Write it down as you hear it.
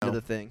to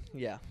the thing.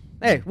 Yeah.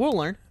 Hey, we'll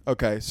learn.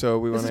 Okay, so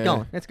we want This to. is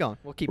going. It's going.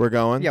 We'll keep. We're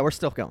going? Yeah, we're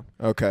still going.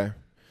 Okay.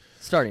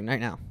 Starting right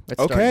now. It's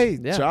Okay,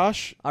 starting. Yeah.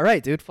 Josh. All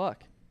right, dude.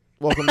 Fuck.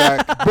 Welcome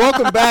back.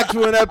 Welcome back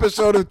to an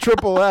episode of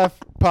Triple F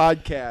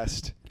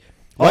Podcast.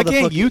 Why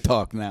can't you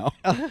talk now?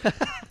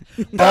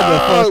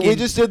 We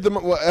just did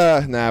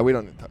the. Nah, we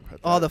don't need to talk about that.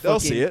 All the They'll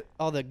fucking, see it.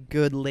 all the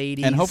good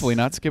ladies. And hopefully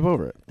not skip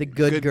over it. The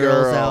good Good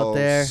girls out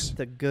there. girls.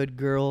 The good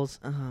girls.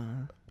 I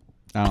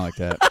don't like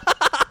that.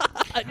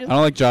 I don't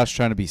like Josh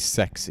trying to be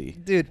sexy.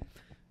 Dude.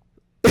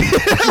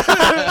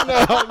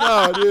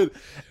 no, dude.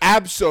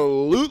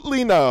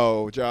 Absolutely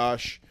no,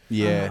 Josh.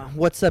 Yeah.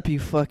 What's up, you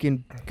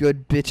fucking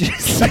good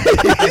bitches?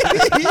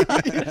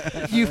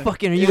 You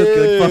fucking, are you a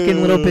good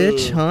fucking little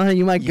bitch, huh?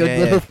 You my good Yeah.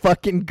 little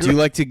fucking girl.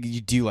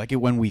 Do you like it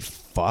when we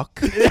fuck?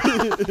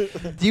 Do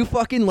you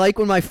fucking like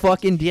when my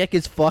fucking dick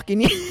is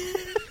fucking you?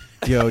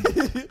 Yo,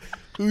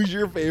 Who's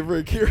your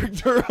favorite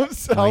character of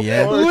South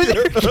yeah. Park? Who's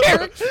your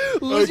character?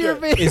 Who's your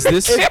Okay.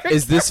 favorite?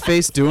 is this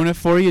face doing it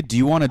for you? Do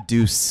you want to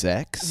do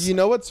sex? You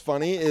know what's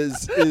funny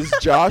is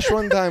Josh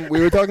one time we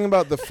were talking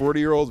about the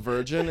 40-year-old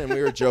virgin and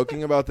we were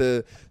joking about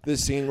the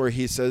scene where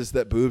he says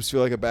that boobs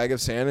feel like a bag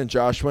of sand and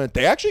Josh went,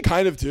 they actually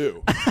kind of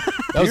do.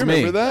 That Do was you me.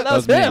 remember that? That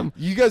was me. him.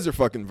 You guys are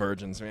fucking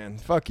virgins, man.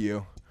 Fuck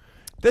you.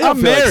 They I'm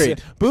don't feel like married.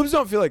 sand. Boobs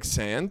don't feel like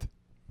sand.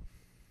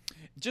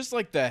 Just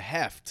like the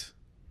heft.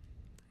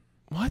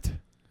 What?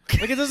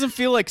 Like it doesn't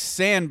feel like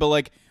sand, but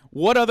like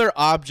what other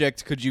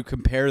object could you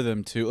compare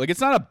them to? Like it's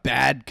not a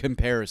bad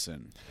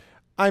comparison.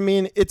 I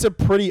mean, it's a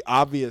pretty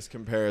obvious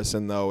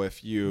comparison though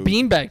if you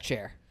Beanbag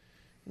chair.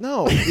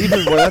 No,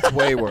 even well, that's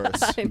way worse.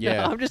 I know,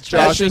 Yeah. I'm just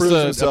Josh trying That's proves just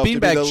a himself to be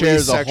the beanbag chair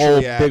least is a whole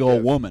sexually big old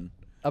active. woman.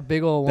 a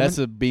big old woman. That's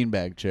a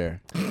beanbag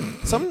chair.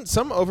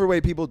 Some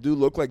overweight people do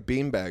look like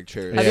beanbag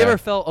chairs. Have you Yeah. ever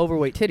felt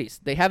overweight titties?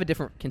 They have a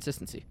different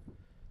consistency.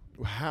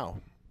 How?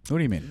 What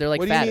do you mean? They're like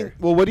What do you fatter. mean?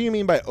 Well, what do you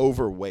mean by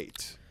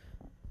overweight?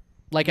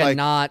 Like a Like-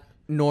 not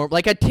norm,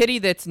 like a titty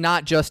that's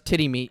not just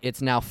titty meat.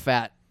 It's now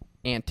fat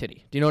and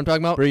titty. Do you know what I'm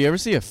talking about? Bro, you ever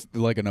see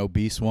like an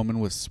obese woman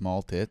with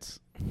small tits?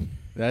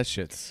 That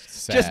shit's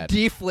sad. Just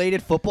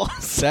deflated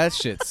footballs. That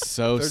shit's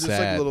so They're just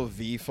sad. like little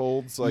V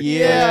folds. Like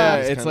yeah,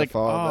 just it's kinda like,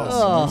 fall down.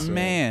 oh That's right.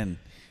 man,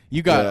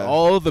 you got Yeah.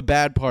 all the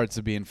bad parts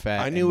of being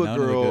fat. I and knew a none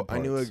of the girl. good I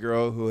knew a parts.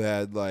 girl who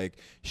had like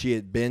she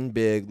had been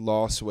big,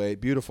 lost weight,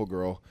 beautiful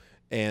girl,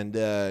 and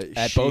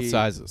at both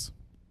sizes.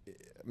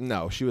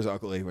 No, she was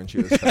ugly when she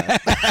was fat.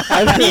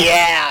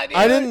 Yeah, dude.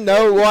 I didn't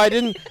know. Well, I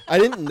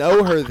didn't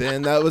know her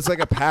then. That was like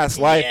a past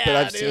life. But Yeah,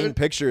 I've seen dude.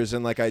 pictures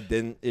and like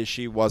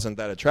she wasn't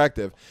that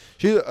attractive.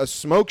 She's a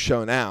smoke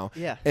show now.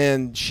 Yeah.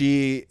 And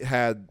she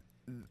had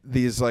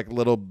these like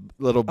little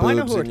I know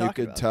boobs, who we're and you talking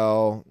could about.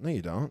 tell. No,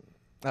 you don't.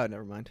 Oh,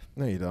 never mind.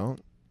 No, you don't.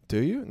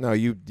 Do you? No,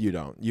 you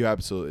don't. You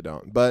absolutely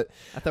don't. But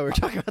I thought we were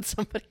talking about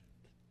somebody.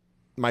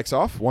 mic's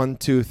off. 1,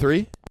 2,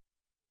 3.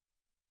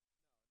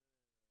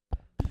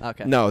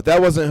 Okay. No,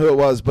 that wasn't who it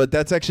was. But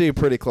that's actually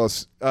pretty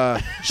close.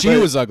 She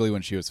but- was ugly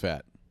when she was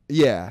fat.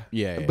 Yeah.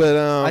 Yeah. But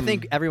I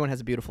think everyone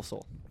has a beautiful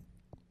soul.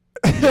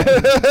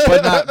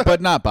 but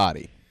not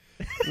body.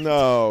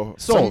 No.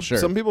 Soul, some, sure.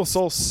 Some people's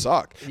souls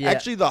suck. Yeah.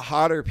 Actually, the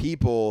hotter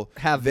people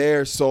Have-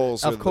 their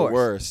souls Of are course, the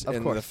worst, of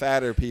and course. the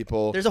fatter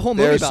people, There's a whole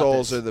their movie about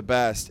souls this. are the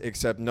best.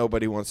 Except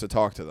nobody wants to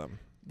talk to them.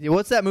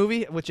 What's that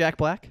movie with Jack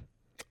Black?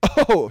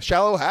 Oh,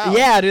 Shallow Hal.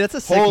 Yeah, dude, that's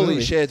a sick Holy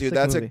movie. shit, dude, Sick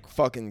that's movie. a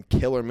fucking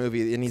killer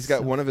movie. And he's got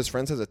So- one of his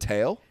friends has a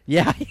tail.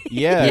 Yeah.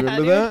 Yeah. You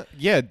remember dude. that?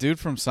 Yeah, dude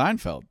from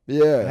Seinfeld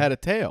Yeah. had a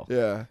tail.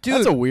 Yeah. Dude,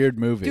 That's a weird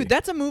movie. Dude,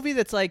 that's a movie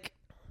that's like,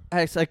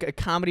 it's like a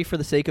comedy for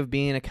the sake of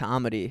being a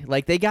comedy.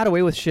 Like they got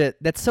away with shit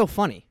that's so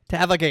funny to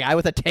have like a guy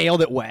with a tail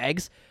that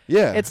wags.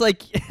 Yeah. It's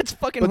like it's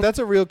fucking. But that's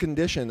a real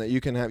condition that you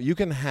can have. You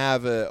can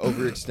have a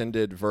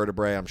overextended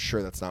vertebrae. I'm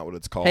sure that's not what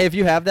it's called. hey, if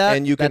you have that,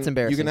 and you can, that's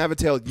embarrassing. You can have a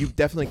tail. You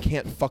definitely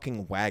can't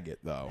fucking wag it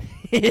though.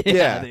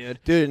 yeah,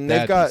 dude. And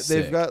That'd be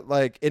they've sick. got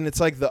like, and it's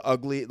like the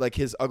ugly, like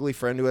his ugly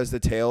friend who has the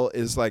tail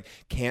is like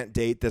can't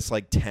date this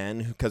like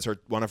 10 because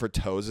one of her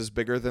toes is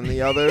bigger than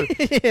the other.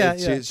 Yeah,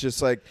 it's, yeah. it's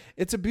just like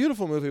it's a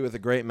beautiful movie with a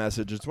great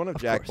message. It's one of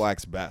Jack course.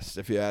 Black's best,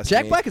 if you ask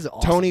Jack me. Black is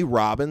awesome. Tony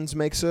Robbins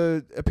makes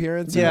a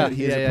appearance. Yeah, in it.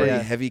 He's yeah, a yeah, pretty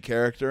yeah. heavy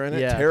character in it.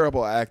 Yeah.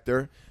 Terrible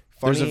actor.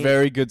 Funny. There's a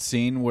very good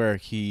scene where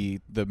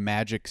the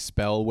magic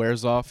spell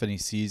wears off and he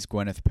sees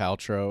Gwyneth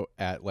Paltrow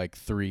at like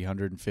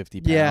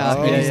 350 pounds. Yeah,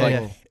 and yeah, he's yeah,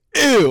 like,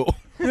 ew.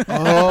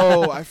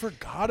 Oh, I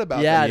forgot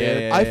about Yeah, that.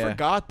 dude. Yeah, I yeah.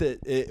 forgot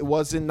that it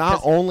wasn't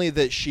not only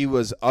that she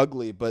was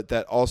ugly, but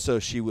that also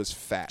she was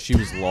fat. She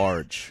was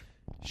large.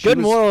 She Good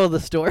was- moral of the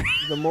story.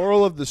 The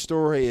moral of the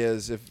story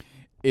is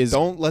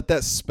don't let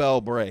that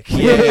spell break.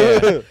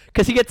 Yeah.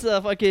 Because he gets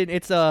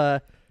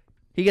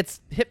he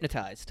gets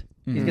hypnotized.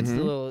 He gets the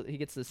Mhm. little he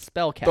gets the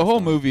spell cast. The whole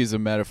on him. movie is a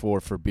metaphor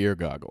for beer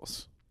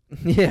goggles.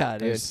 Yeah, And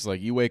dude. it's just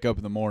like you wake up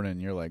in the morning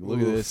and you're like, look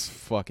at Oof. this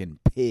fucking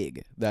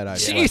pig that I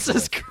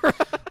Jesus slept Christ.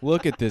 with.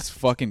 Look at this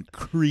fucking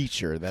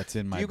creature that's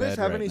in my Do you bed guys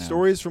have right any now.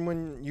 stories from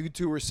when you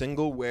two were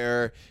single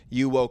where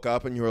you woke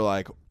up and you were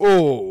like,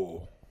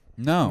 oh,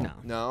 No. No.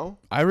 no?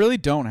 I really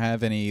don't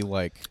have any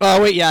like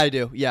Oh wait, yeah, I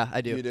do. Yeah, I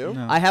do. You do?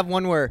 No. I have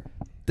one where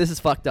this is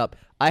fucked up.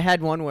 I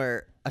had one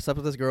where I slept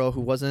with this girl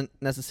who wasn't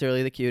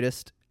necessarily the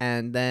cutest,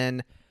 and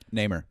then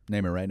Name her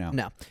right now.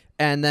 no,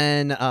 and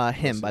then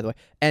him, by the way.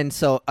 And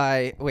so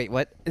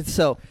what?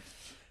 So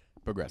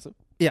Progressive.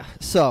 yeah,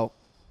 so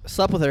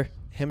slept with her.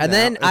 Him And now?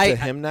 then It's I- a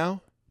him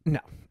now. No.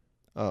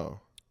 Oh.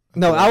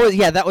 No, I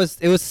was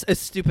it was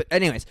stupid.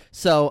 Anyways,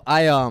 so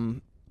I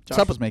Josh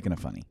slept was with, making it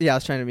funny. I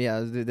was trying to I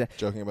was doing that.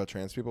 Joking about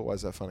trans people. Why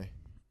is that funny?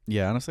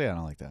 Yeah, honestly, I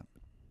don't like that.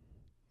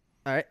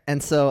 All right,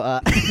 and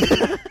so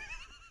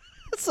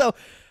so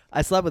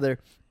I slept with her,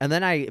 and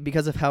then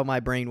because of how my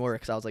brain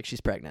works, I was like,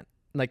 she's pregnant.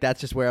 Like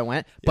that's just where I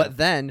went. Yeah. But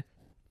then,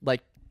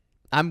 like,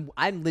 I'm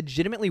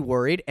legitimately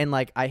worried, and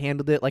like I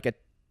handled it like a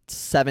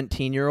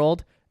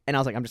 17-year-old, and I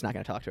was like, I'm just not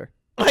gonna talk to her.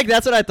 Like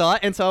that's what I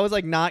thought, and so I was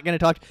like not gonna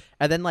talk.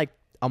 And then like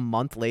a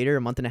month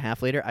and a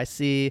half later, I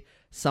see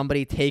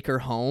somebody take her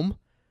home,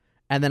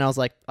 and then I was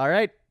like, all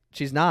right,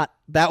 she's not.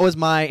 That was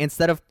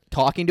instead of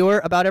talking to her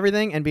about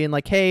everything and being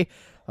like, hey,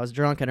 I was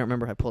drunk, I don't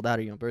remember if I pulled out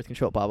or birth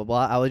control, blah blah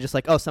blah. I was just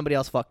like, oh, somebody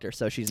else fucked her,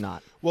 so she's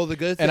not. Well, the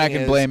good thing And I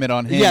can is, blame it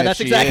on him. Yeah, if that's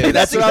she exactly- is.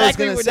 that's what I was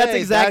exactly- gonna that's say.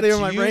 exactly That's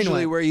where my brain usually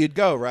went. where you'd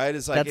go, right?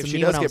 It's like That's if me she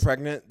when does I get was-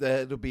 pregnant, that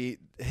it'll be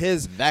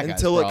his That guy's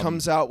until it problem.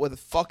 comes out with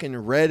fucking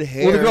red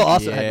hair. Well, the girl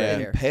also had Yeah. red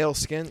and hair. pale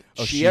skin.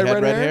 Oh, she had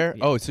red hair.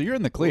 Yeah. Oh, so you're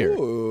in the clear.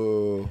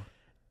 Ooh.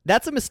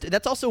 That's a mistake.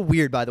 That's also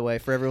weird, by the way,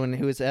 for everyone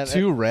who is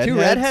Two redheads? Two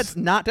redheads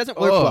doesn't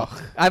work well.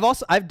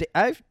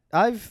 Ugh.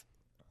 I've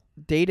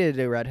dated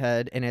a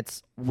redhead, and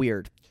it's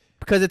weird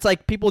because it's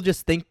like people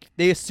just think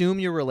they assume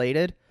you're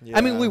related.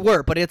 I mean, Yeah. we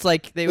were, but it's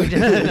like they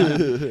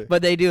would,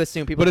 but they do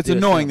assume people. But it's do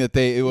annoying assume.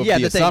 that it will Yeah,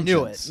 be that they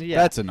knew it. assumptions.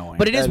 Yeah. That's annoying.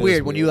 But it is That is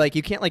weird when you weird.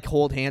 you can't like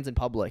hold hands in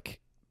public.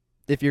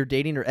 If you're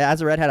dating or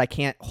as a redhead, I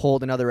can't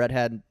hold another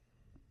redhead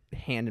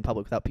hand in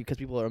public because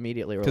people are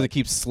immediately because it like,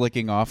 keeps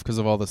slicking off because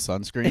of all the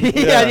sunscreen.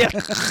 yeah.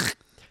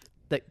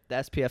 the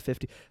SPF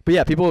 50. But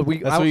yeah, people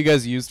That's what you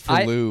guys used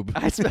for lube.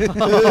 I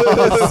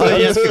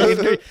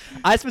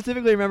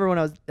specifically remember when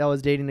I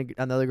was dating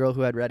another girl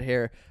who had red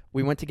hair.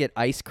 We went to get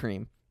ice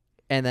cream,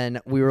 and then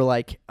we were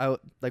like, I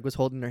was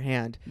holding her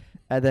hand,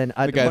 and then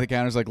the guy at the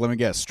counter's like, let me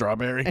guess,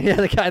 strawberry. yeah,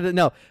 the guy that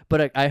no,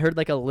 but I heard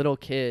like a little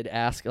kid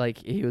ask, like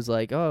he was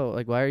like, oh,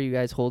 like why are you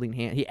guys holding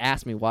hands? He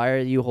asked me, why are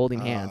you holding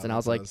hands? And I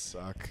was that like, does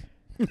suck.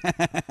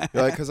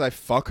 You're like, because I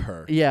fuck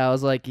her. yeah, I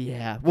was like,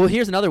 yeah. Well,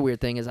 here's another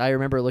weird thing is I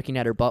remember looking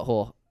at her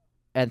butthole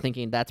and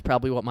thinking that's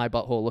probably what my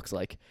butthole looks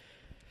like.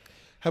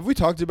 Have we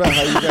talked about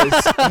how you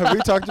guys? Have we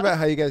talked about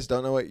how you guys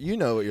don't know what you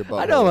know what your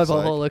butthole? I know what looks my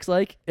butthole like. looks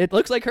like. It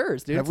looks like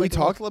hers, dude. Have It's we like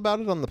talked about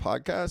it on the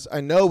podcast?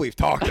 I know we've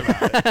talked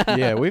about it.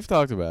 Yeah, we've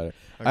talked about it.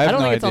 I I have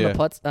don't no think it's idea.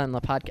 on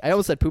the podcast. I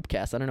almost said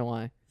poopcast. I don't know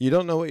why. You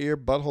don't know what your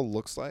butthole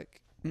looks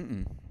like?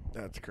 Mm-mm.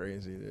 That's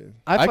crazy, dude.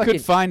 I fucking-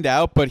 could find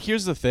out, but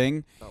here's the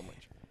thing. Oh my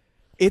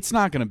It's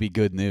not going to be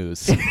good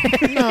news.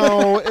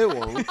 No, it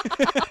won't.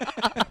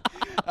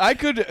 I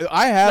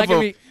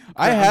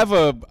have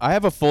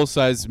a full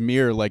size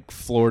mirror, like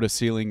floor to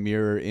ceiling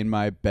mirror in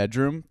my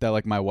bedroom that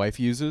like my wife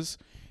uses,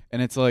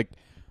 and it's like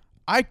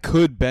I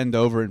could bend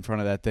over in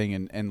front of that thing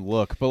and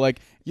look, but like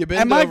You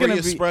bend am I over, gonna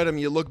you be, spread them,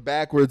 you look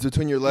backwards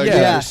between your legs, Yeah.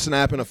 and you're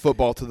snapping a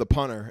football to the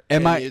punter.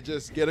 Am and I- You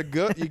just get a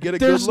good. You get a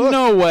There's good look.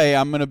 no way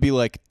I'm gonna be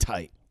like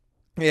tight.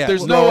 Yeah.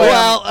 there's no way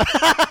Well,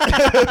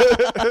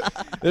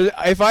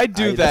 If I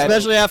do that,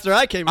 especially after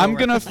I came I'm over.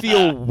 gonna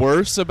feel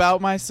worse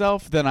about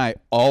myself than I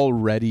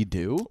already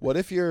do. What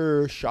if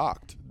you're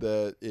shocked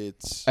that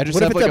it's? I just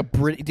What if have it's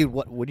like a dude?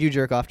 What would you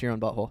jerk off to your own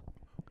butthole?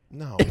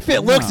 No. If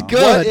it looks No.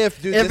 good. What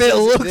if, dude? if this it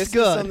is, looks this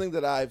good. is something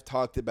that I've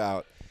talked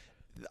about.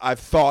 I've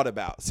thought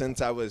about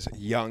since I was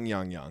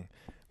young,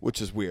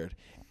 which is weird.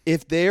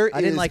 If there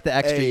I didn't is like the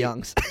extra a-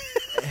 youngs.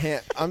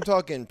 I'm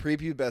talking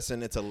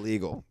prepubescent. It's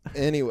illegal.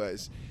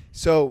 Anyways,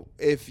 so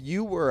if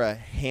you were a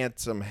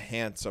handsome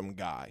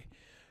guy,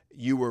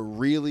 you were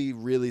really,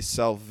 really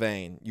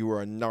self-vain, you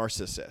were a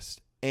narcissist,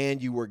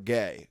 and you were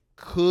gay,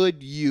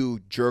 could you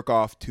jerk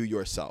off to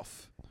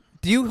yourself?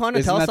 Do you want to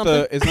isn't tell that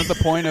something? isn't that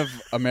the point of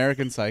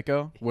American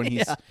Psycho when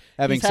he's Yeah.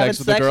 having He's having sex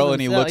with the sex girl with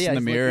and he himself. looks Yeah, in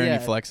the he's mirror look-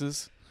 and he yeah.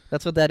 flexes?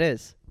 That's what that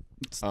is.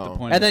 It's Oh. the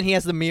point. And then he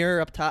has the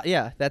mirror up top.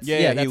 Yeah, that's Yeah,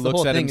 yeah. he That's the looks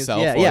whole at thing.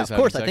 himself Yeah, while yeah. he's Of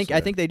course, having I think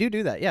sex with they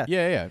do that. Yeah.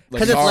 yeah. Like,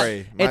 Because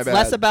Sorry, my it's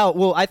less bad. about.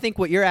 Well, I think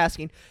what you're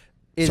asking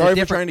is Sorry a for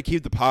different. trying to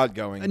keep the pod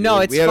going. No,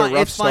 dude. it's we had fun. a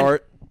rough It's fun.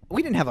 start.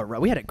 We didn't have a.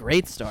 We had a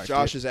great start.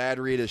 Josh's ad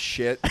read is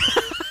shit.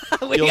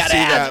 we You'll got see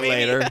ads, that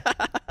baby. later.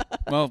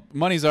 well,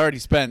 money's already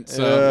spent,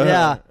 so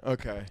Yeah.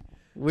 Okay.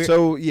 We're-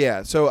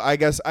 So I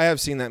guess I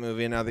have seen that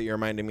movie, and now that you're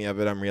reminding me of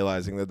it, I'm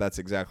realizing that that's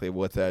exactly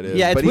what that is.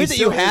 Yeah, it's But he weird that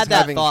you still is had that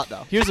having- thought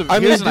though. here's a I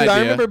mean, here's dude, an I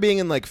idea. remember being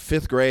in like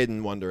 5th grade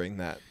and wondering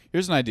that.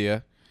 Here's an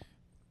idea.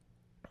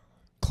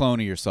 Clone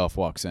of yourself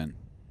walks in.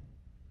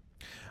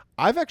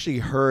 I've actually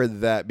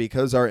heard that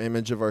because our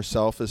image of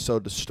ourselves is so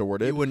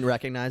distorted. You wouldn't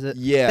recognize it.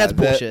 Yeah, that's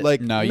that, bullshit. Like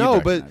No, you'd no,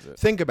 but recognize it.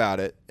 think about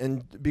it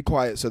and be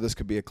quiet. So this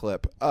could be a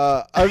clip.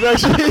 I've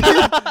actually,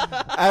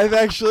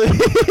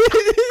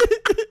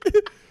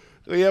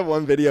 we have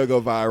one video go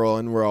viral,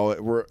 and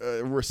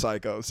we're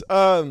psychos.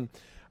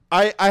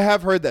 I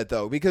have heard that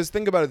though, because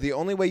think about it. The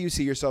only way you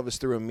see yourself is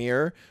through a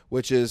mirror,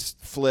 which is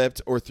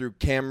flipped, or through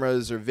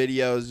cameras or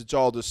videos. It's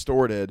all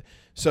distorted.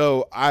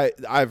 So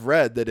I've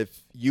read that if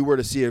you were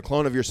to see a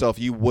clone of yourself,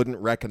 you wouldn't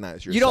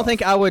recognize yourself. You don't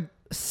think I would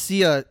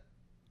see a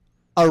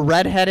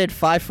redheaded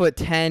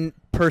 5'10"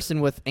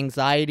 person with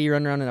anxiety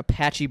running around in a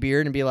patchy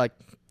beard and be like,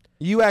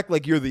 You act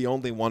like you're the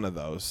only one of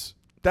those.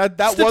 That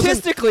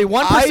statistically,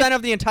 wasn't, 1%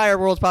 of the entire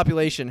world's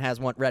population has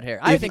red hair.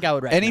 I think I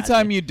would recognize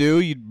Anytime you. you do,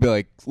 you'd be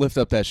like, lift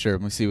up that shirt.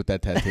 Let me see what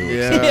that tattoo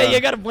is. Yeah. Yeah,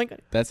 you gotta blink.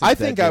 That's I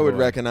think I would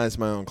giveaway. recognize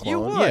my own clone. You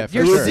would. Yeah, for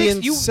You're sure.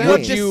 six- you Insane.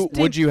 would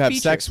Would you have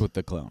features. sex with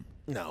the clone?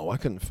 No, I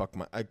couldn't fuck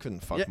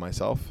Yeah.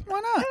 myself. Why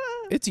not?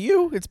 It's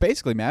you. It's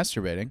basically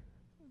masturbating.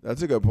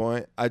 That's a good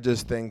point. I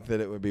just think that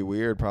it would be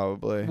weird,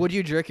 probably. Would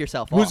you jerk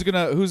yourself Who's off?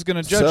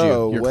 gonna judge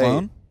So, you? Your wait.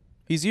 clone?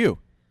 He's you.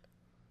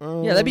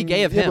 Yeah, that'd be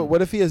gay of yeah, him. But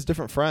what if he has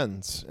different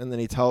friends and then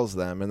he tells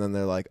them and then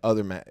they're like,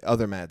 other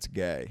Matt's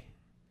gay?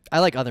 I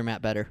like other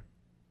Matt better.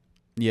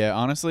 Yeah,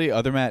 honestly,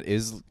 other Matt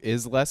is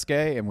less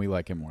gay, and we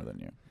like him more than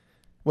you.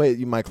 Wait,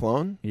 you my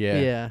clone?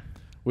 Yeah.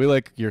 We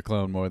like your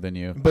clone more than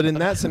you. But in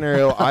that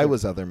scenario, I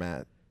was other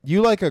Matt.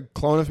 You like a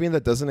clone of me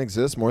that doesn't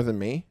exist more than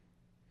me?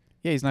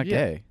 Yeah, he's not Yeah.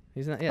 gay.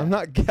 He's not. Yeah. I'm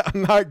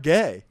not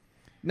gay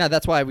No,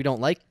 that's why we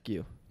don't like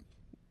you.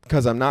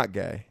 because I'm not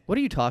gay. Oh, What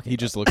are you talking? He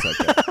just looks like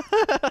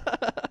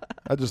that.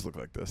 I just look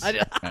like this. I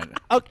know.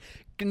 Okay,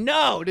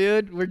 no,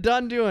 dude, we're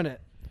done doing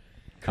it.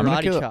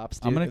 Karate chops,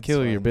 dude. I'm gonna It's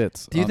kill your fine.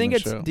 bits. Do you on think the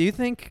it's? show. Do you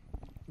think?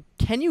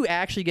 Can you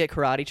actually get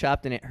karate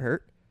chopped and it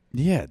hurt?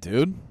 Yeah,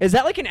 dude. Is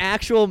that like an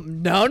actual?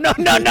 No.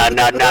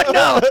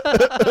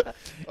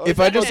 If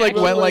I just like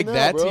actual- went like now,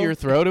 that bro. to your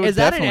throat, it would Is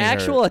that an definitely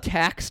actual hurt.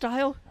 attack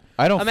style?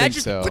 I don't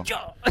Imagine. think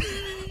so.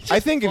 I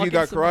think if you fucking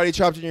got some- karate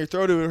chopped in your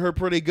throat, it would hurt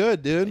pretty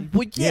good, dude.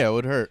 Well, Yeah, it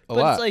would hurt a but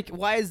lot. it's like,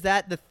 why is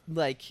that the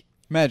like?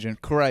 Imagine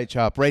karate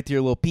chop right to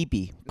your little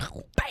peepee. Bam.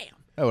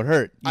 That would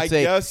hurt. You'd I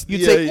say, guess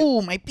you'd the- say,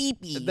 "Ooh, my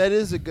peepee." That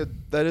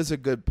is a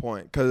good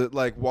point because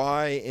like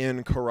why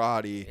in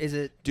karate Is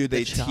it? do they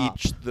the chop?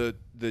 teach the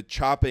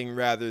chopping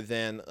rather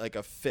than like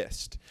a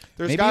fist?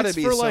 There's Maybe got to it's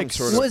be for some like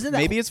sort Well, of isn't that-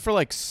 maybe it's for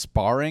like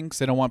sparring because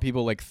they don't want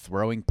people like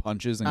throwing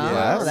punches and Oh, yeah.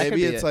 glass. Or that could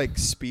maybe be it's it. like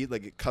speed,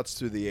 like it cuts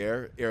through the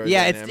air.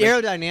 Yeah, it's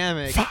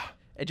aerodynamic. aerodynamic.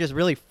 It just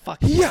really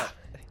fucks. you Yeah. up.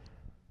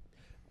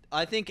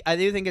 I think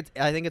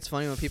it's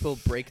funny when people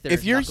break their.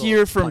 If you're knuckle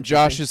here from punching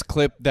Josh's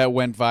clip that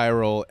went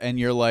viral and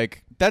you're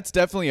like, that's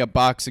definitely a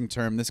boxing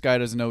term. This guy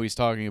doesn't know what he's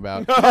talking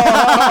about.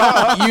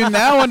 You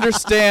now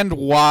understand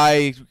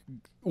why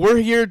we're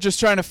here just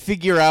trying to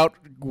figure out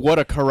what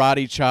a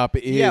karate chop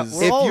is. Yeah,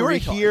 we're If all you're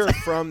retards. here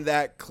from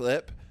that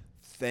clip,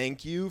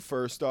 thank you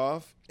first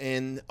off,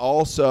 and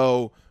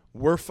also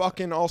we're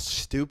fucking all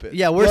stupid.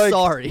 Yeah, we're Like,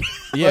 sorry.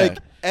 Yeah. Like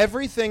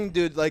everything,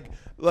 dude.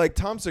 Like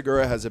Tom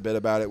Segura has a bit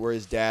about it where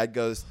his dad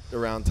goes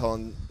around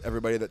telling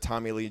everybody that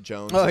Tommy Lee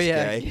Jones Oh, is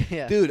yeah, gay.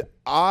 yeah. Dude,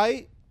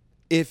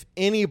 if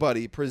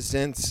anybody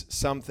presents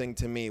something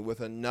to me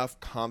with enough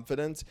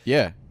confidence,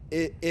 yeah.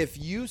 if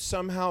you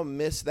somehow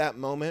miss that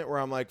moment where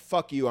I'm like,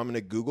 fuck you, I'm going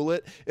to Google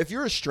it. If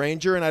you're a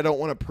stranger and I don't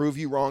want to prove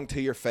you wrong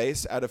to your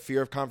face out of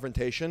fear of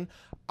confrontation,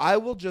 I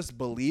will just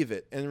believe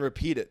it and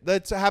repeat it.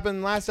 That's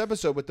happened last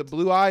episode with the big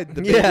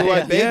blue-eyed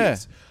Yeah.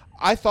 babies.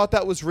 I thought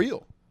that was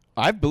real.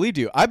 I believed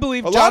you. I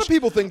believe A Josh, lot of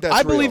people think that's I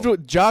real.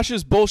 believed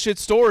Josh's bullshit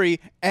story,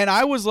 and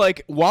I was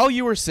like, while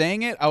you were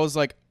saying it, I was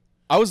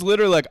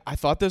literally like, I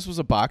thought this was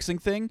a boxing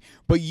thing,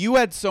 but you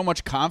had so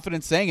much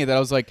confidence saying it that I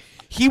was like,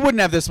 he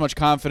wouldn't have this much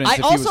confidence I if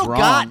he was also wrong.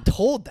 got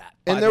told that.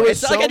 And by there the way. was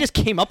It's not like so- I just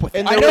came up with it.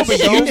 and I there know, was but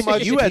so you,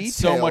 much you had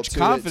so detail much to it,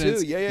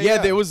 confidence. too.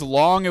 Yeah. It was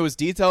long. It was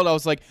detailed. I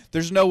was like,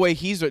 there's no way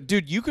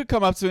dude, you could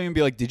come up to me and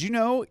be like, did you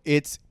know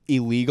it's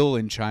illegal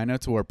in China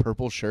to wear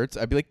purple shirts?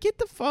 I'd be like, get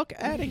the fuck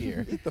out of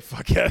here. Get the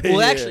fuck out of Well,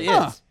 here. it actually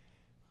Huh. is.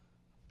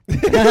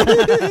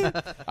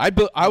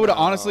 I would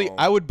honestly, No.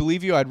 I would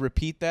believe you. I'd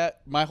repeat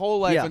that my whole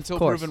life Yeah, until of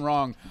course. proven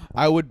wrong.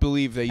 I would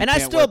believe that you And I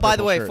can't still, wear by the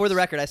purple way, shirts. for the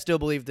record, I still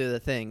believe the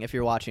thing. If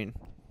you're watching,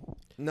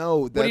 No,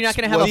 What, are you not that's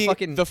gonna have what- a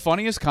fucking? The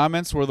funniest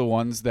comments were the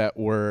ones that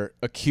were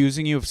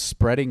accusing you of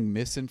spreading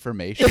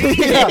misinformation.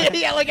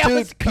 yeah, like I Dude,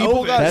 was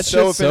people COVID. got That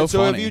so shit's so offended.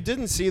 So if funny. you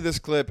didn't see this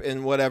clip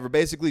and whatever,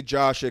 basically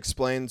Josh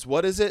explains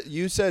what is it?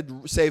 You said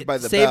Saved by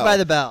the Saved Bell. by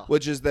the Bell.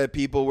 Which is that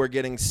people were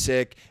getting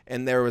sick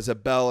and there was a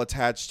bell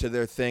attached to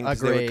their thing A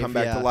because they would grave, come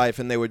back yeah. to life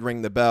and they would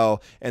ring the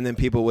bell and then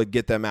people would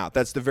get them out.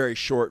 That's the very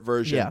short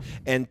version. Yeah.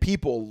 And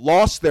people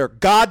lost their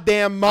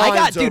goddamn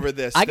minds over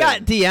this. I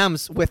got thing.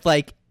 DMs with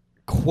like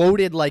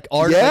quoted like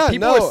art. Yeah, like,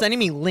 people no. were sending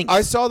me links.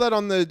 I saw that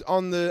on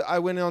the I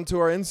went onto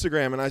our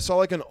Instagram and I saw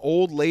like an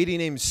old lady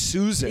named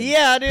Susan.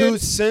 Yeah, dude. Who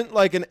sent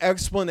like an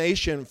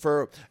explanation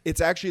for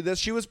it's actually this.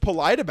 She was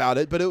polite about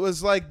it, but it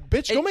was like,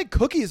 bitch, go make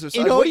cookies or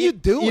something. What are you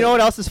doing? You know what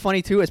else is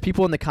funny too? Is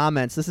people in the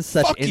comments. This is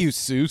such. Fuck you,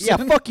 Susan. Yeah,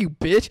 fuck you,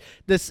 bitch.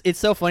 It's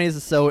so funny. This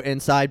is so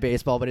inside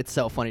baseball, but it's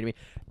so funny to me.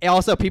 And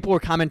also, people were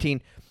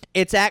commenting.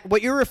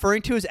 What you're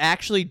referring to is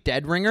actually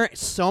Dead Ringer.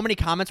 So many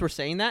comments were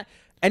saying that.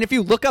 And if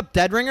you look up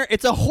Dead Ringer,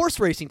 it's a horse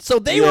racing. So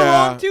they were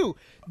Yeah. wrong too.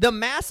 The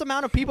mass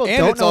amount of people And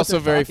don't it's know what also they're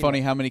very talking funny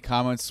about. how many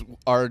comments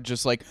are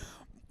just like,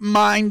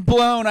 mind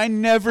blown. I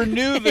never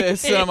knew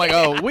this. And I'm like,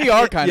 oh, we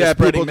are kind of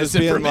spreading people just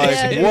being like,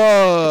 misinformation.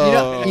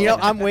 whoa. You know,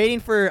 I'm waiting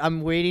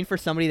for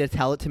somebody to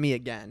tell it to me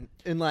again.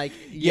 And like,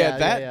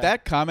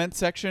 that comment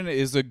section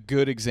is a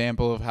good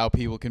example of how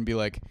people can be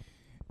like,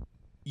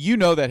 you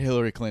know that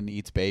Hillary Clinton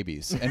eats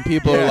babies, and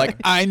people are like,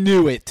 I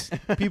knew it.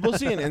 People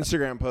see an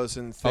Instagram post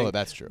and think, Oh,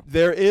 that's true.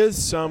 There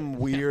is some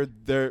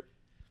weird there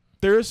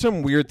is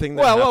some weird thing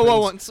that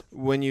happens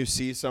when you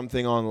see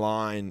something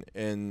online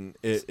and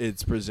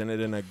it's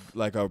presented in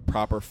a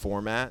proper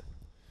format.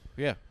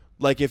 Yeah.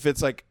 Like if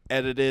it's like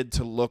edited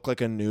to look like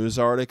a news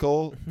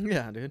article,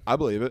 yeah, dude. I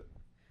believe it.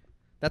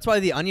 That's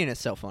why The Onion is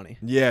so funny.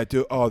 Yeah,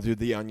 dude. Oh, dude,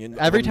 The Onion.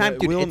 Every time,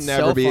 dude, it's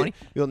so funny.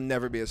 We'll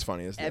never be as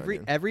funny as The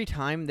Onion. Every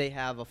time they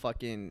have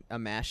a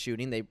mass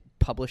shooting, they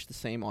publish the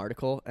same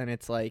article, and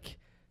it's like,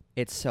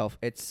 it's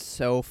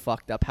so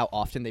fucked up how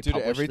often they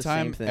publish the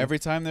same thing. Every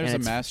time there's a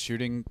mass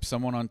shooting,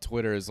 someone on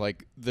Twitter is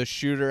like, the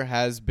shooter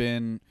has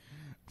been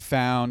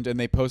found, and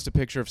they post a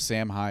picture of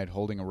Sam Hyde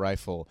holding a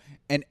rifle,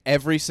 and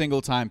every single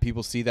time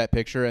people see that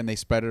picture and they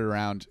spread it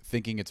around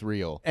thinking it's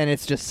real, and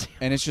it's just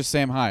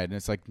Sam Hyde, and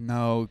it's like,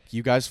 no,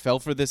 you guys fell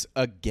for this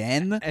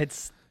again.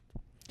 It's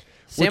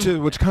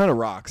which kind of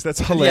rocks. That's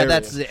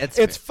hilarious. Yeah,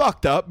 it's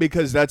fucked up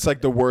because that's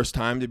like the worst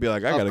time to be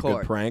like, I got a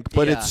good prank,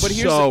 but it's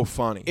so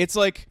funny. It's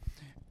like,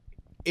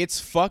 it's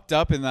fucked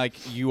up, and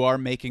like you are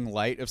making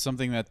light of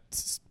something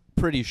that's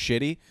pretty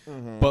shitty,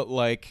 but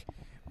like,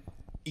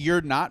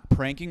 you're not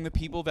pranking the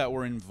people that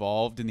were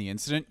involved in the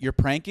incident. You're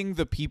pranking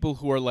the people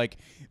who are like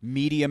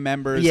media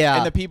members,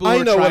 and the people who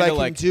I know are what trying I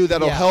to can do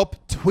that'll help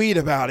tweet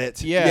about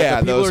it. Yeah,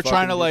 the people who are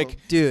trying to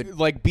like, dude,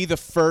 like be the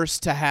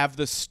first to have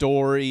the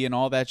story and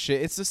all that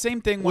shit. It's the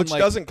same thing when which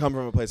doesn't come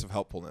from a place of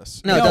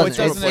helpfulness. No, it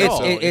doesn't at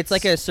all. It's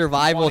like a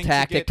survival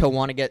tactic to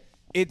want to get.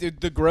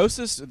 The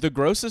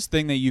grossest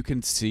thing that you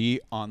can see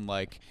on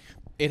like,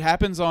 it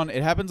happens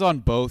on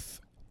both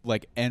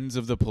like ends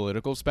of the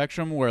political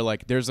spectrum, where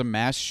like there's a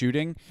mass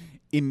shooting,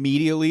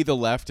 immediately the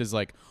left is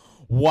like,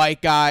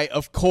 white guy,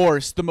 of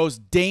course, the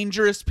most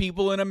dangerous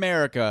people in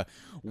America,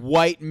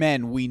 white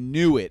men, we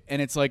knew it.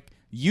 And it's like,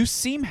 you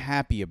seem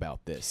happy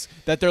about this,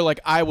 that they're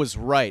like, I was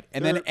right.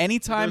 And then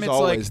anytime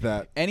it's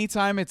like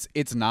anytime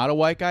it's not a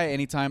white guy,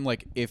 anytime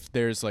like if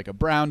there's like a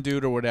brown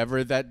dude or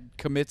whatever that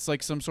commits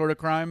like some sort of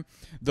crime,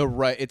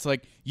 it's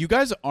like, you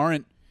guys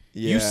aren't.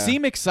 Yeah. You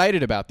seem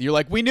excited about it. You're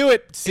like, we knew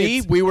it.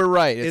 See, we were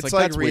right. It's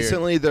like, that's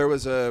recently weird. There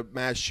was a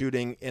mass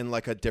shooting in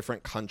like a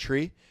different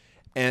country.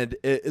 And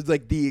it's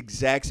like the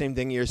exact same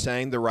thing you're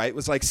saying. The right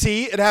was like,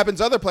 see, it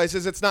happens other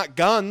places. It's not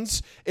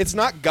guns. It's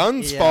not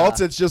guns' faults.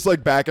 It's just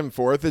like back and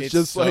forth. It's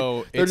just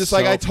like, they're just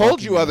like, I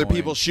told you other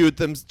people shoot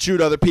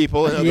other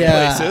people in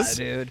other places.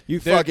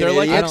 Dude. They're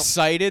like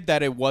excited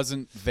that it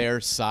wasn't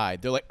their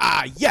side. They're like,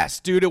 yes,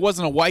 dude, it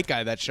wasn't a white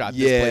guy that shot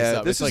this place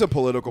up. This is like a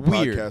political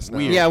podcast now.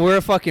 Weird. Yeah, we're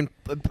a fucking.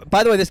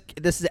 By the way,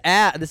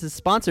 this is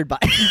sponsored by.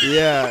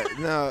 Yeah,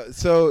 no.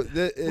 So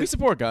we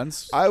support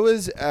guns. I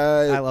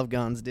love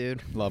guns,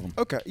 dude. Love them.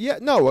 Okay. Yeah.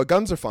 No.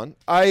 Guns are fun.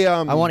 I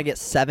want to get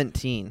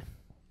 17.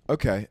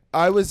 Okay.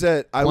 I was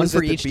at for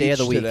the each beach day of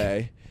the week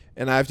today,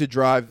 and I have to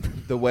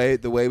drive the way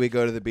we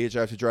go to the beach.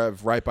 I have to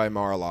drive right by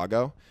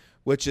Mar-a-Lago,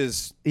 which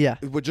is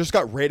which just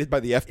got raided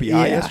by the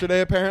FBI yesterday.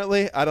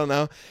 Apparently, I don't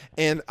know.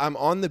 And I'm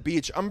on the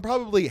beach. I'm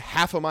probably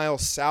half a mile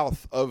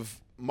south of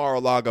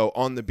Mar-a-Lago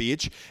on the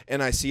beach,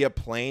 and I see a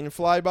plane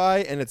fly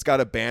by, and it's got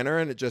a banner,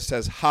 and it just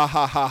says ha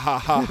ha ha ha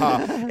ha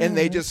ha, and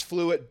they just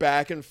flew it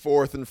back and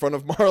forth in front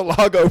of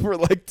Mar-a-Lago for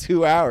like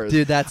 2 hours.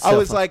 Dude, that's I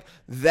was like,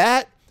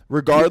 that,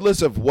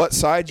 regardless of what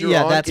side you're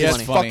on, that's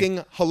is funny.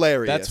 fucking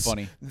hilarious. That's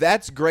funny.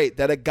 That's great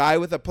that a guy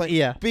with a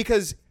plane,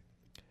 because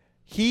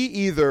he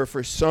either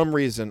for some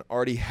reason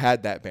already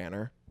had that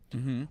banner,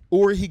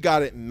 or he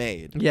got it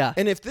made. Yeah,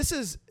 and if this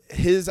is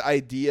his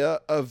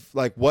idea of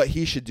like what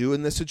he should do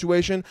in this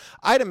situation,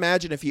 I'd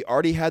imagine if he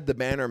already had the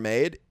banner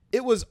made,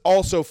 it was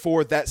also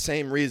for that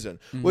same reason,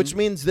 which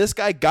means this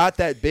guy got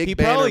that big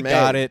banner made. He probably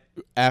got it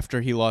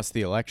after he lost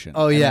the election.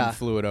 Oh, and yeah. then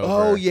flew it over.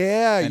 Oh,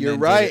 yeah, you're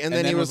right. And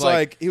then he was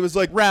like,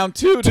 round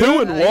 2, 2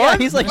 and 1? Yeah,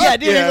 he's like, yeah,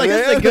 dude, he's like,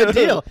 this is a good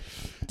deal.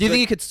 Do you think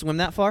you could swim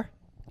that far?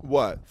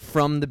 What?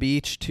 From the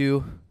beach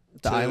to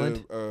the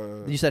island?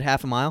 You said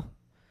half a mile?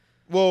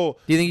 Well,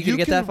 do you think you could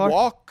get that far?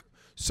 Walk.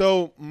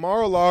 So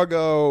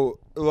Mar-a-Lago,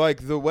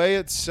 like the way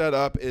it's set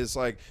up is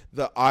like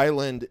the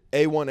island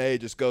A1A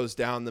just goes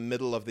down the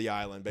middle of the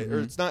island.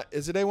 Or it's not.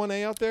 Is it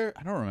A1A out there?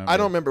 I don't remember. I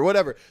don't remember.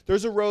 Whatever.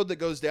 There's a road that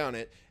goes down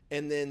it,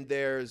 and then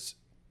there's,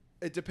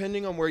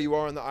 depending on where you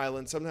are on the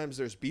island, sometimes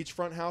there's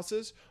beachfront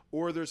houses,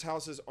 or there's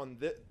houses on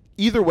the.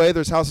 Either way,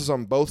 there's houses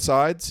on both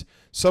sides.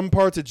 Some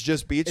parts it's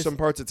just beach, some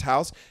parts it's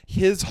house.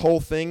 His whole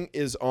thing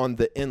is on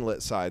the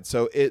inlet side.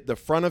 So the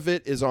front of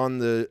it is on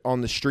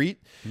the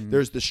street.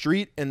 There's the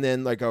street and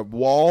then like a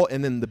wall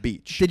and then the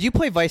beach. Did you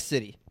play Vice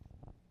City?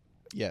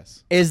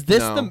 Yes. Is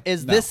this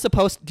this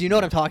supposed? Do you know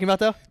what I'm talking about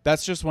though?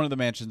 That's just one of the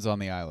mansions on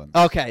the island.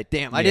 Okay,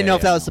 damn. I didn't know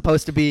if that was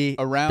supposed to be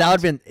around. That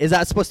would been. Is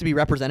that supposed to be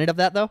representative of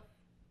that though?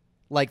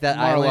 Like that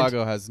island.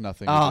 Mar-a-Lago has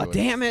nothing to do Oh, with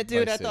damn it,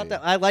 dude. I Vice thought City.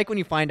 that. I like when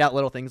you find out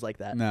little things like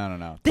that.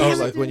 No. Damn Oh, it,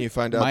 like when dude. you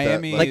find out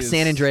Miami that Like is-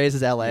 San Andreas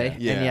is LA. Yeah. And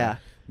yeah.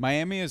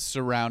 Miami is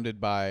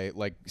surrounded by,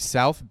 like,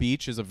 South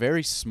Beach is a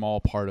very small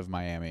part of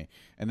Miami.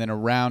 And then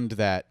around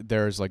that,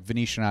 there's, like,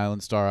 Venetian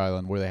Island, Star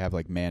Island, where they have,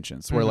 like,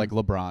 mansions. Where, like,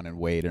 LeBron and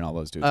Wade and all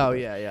those dudes Oh, live.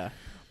 yeah.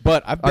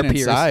 But I've Our been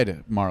peers.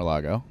 inside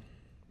Mar-a-Lago.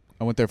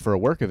 I went there for a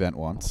work event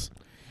once.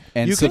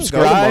 And you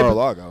subscribe. can go to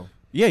Mar-a-Lago.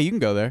 Yeah, you can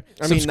go there.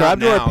 I mean, Subscribe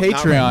not to now. our Not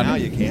Patreon. right now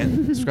you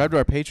can't. Subscribe to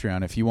our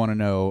Patreon if you want to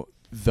know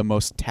the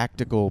most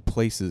tactical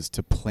places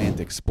to plant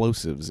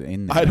explosives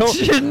in there. I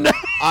don't.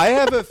 I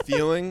have a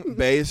feeling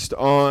based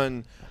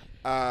on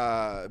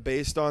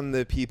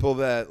the people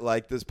that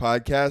like this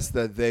podcast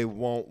that they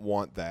won't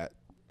want that,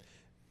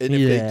 and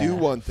if they do Yeah.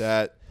 want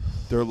that,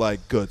 they're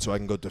like, good, so I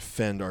can go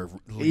defend our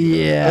leader.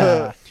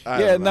 Yeah. I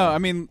Yeah, don't no, know. I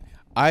mean,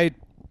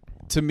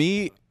 to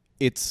me,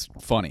 it's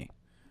funny.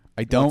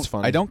 I What's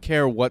funny? I don't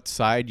care what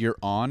side you're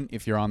on.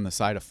 If you're on the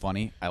side of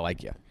funny, I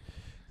like you.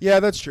 Yeah,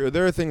 that's true.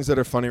 There are things that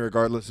are funny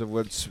regardless of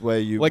which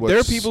way you Like there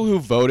are people who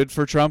voted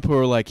for Trump who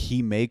are like,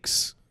 he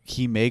makes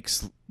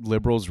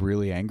liberals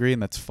really angry,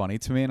 and that's funny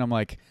to me. And I'm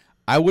like,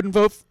 I wouldn't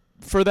vote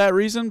for that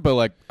reason, but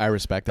like I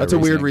respect that. That's a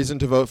weird reasoning. reason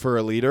to vote for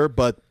a leader,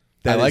 but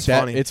that I like is that.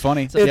 funny. It's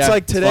funny. It's Yeah,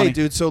 like today, funny.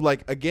 dude. So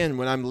like again,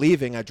 when I'm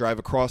leaving, I drive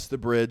across the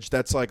bridge.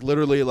 That's like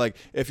literally like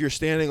if you're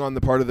standing on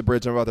the part of the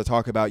bridge I'm about to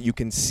talk about, you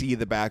can see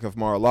the back of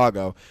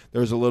Mar-a-Lago.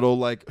 There's a little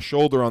like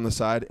shoulder on the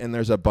side, and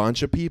there's a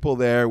bunch of people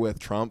there with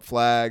Trump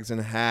flags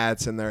and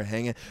hats, and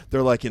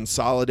they're like in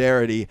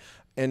solidarity.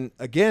 And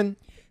again,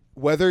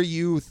 whether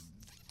you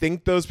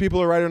think those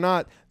people are right or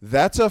not,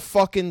 that's a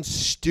fucking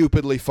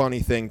stupidly funny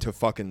thing to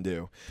fucking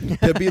do.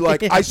 To be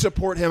like, I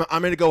support him.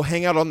 I'm going to go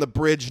hang out on the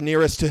bridge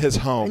nearest to his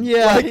home.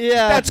 Yeah, Like,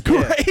 yeah. That's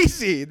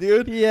crazy,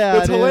 dude. Yeah,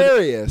 That's dude.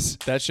 hilarious.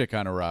 That shit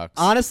kind of rocks.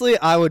 Honestly,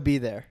 I would be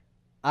there.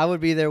 I would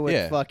be there with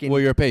yeah. fucking.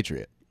 Well, you're a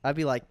patriot. I'd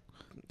be like,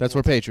 That's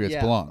where patriots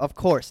yeah, belong. of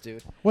course,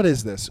 dude. What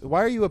is this?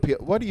 Why are you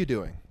what are you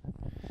doing?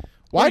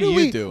 What Why are do you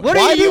we doing? What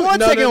why are you? do- One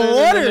no, second. no, no,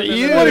 What no, are no,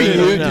 you? no, What are you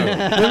no, doing? No,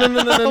 no, no,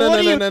 no, no, What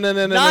are no, you- no, no,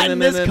 no, no, not no, in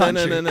no, this no,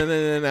 country. No, no,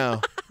 no,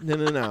 no, no,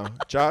 no, no,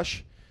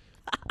 Josh,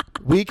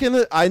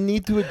 I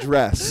need to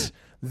address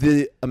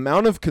the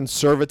amount of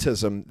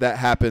conservatism that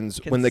happens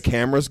when the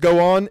cameras go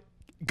on.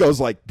 Goes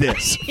like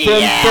this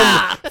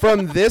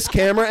from this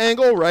camera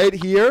angle right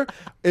here.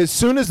 As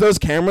soon as those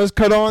cameras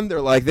cut on,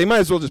 they're like, they might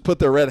as well just put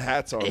their red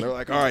hats on. They're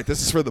like, all right,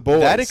 this is for the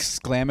boys. That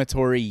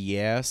exclamatory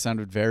 "yeah"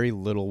 sounded very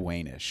Lil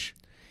Wayne-ish.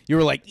 You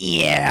were like,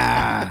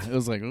 "Yeah." It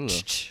was like, ugh.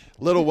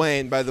 Lil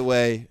Wayne, by the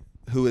way,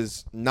 who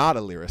is not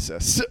a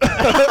lyricist,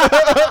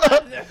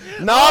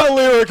 not a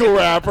lyrical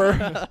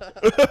rapper.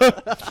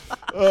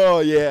 Oh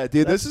yeah,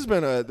 dude, this has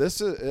been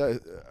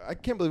I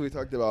can't believe we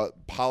talked about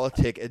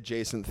politic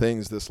adjacent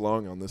things this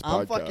long on this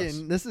I'm podcast.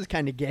 fucking. This is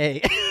kind of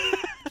gay.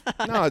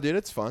 No, dude,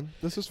 it's fun.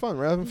 This is fun.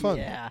 We're having fun.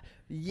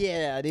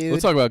 Yeah, dude.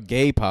 Let's talk about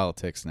gay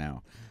politics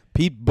now.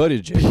 Pete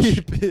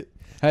Buttigieg.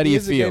 How do He you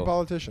is a gay feel?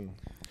 politician.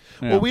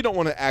 Yeah. Well, we don't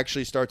want to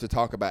actually start to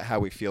talk about how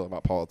we feel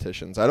about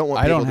politicians. I don't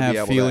want I people don't to have be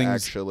able feelings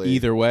to actually.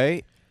 either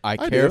way. I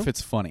care do. if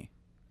it's funny.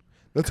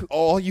 That's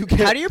all you can.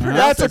 How do you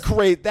pronounce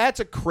That's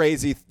a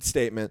crazy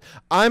statement.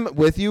 I'm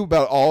with you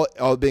about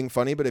all being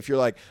funny, but if you're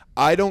like,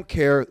 I don't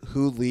care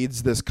who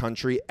leads this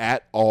country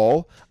at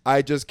all.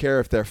 I just care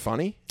if they're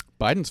funny.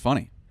 Biden's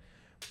funny.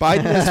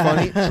 Biden is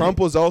funny. Trump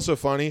was also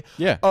funny.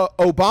 Yeah.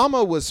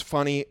 Obama was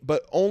funny,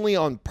 but only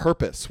on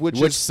purpose,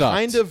 which is sucked.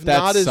 kind of That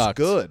not sucked.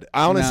 as good.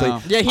 Honestly, No.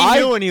 Yeah, he I-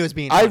 knew when he was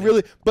being. I funny.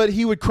 really, but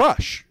he would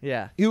crush.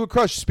 Yeah. He would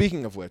crush.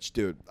 Speaking of which,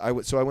 dude,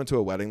 so I went to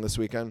a wedding this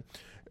weekend.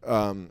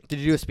 Did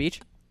you do a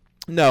speech?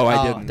 No, I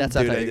Oh, didn't. that's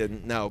Dude, not I how you-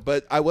 didn't. No,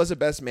 but I was a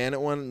best man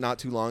at one not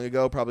too long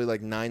ago, probably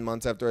like 9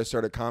 months after I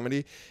started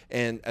comedy.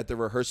 And at the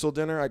rehearsal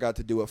dinner, I got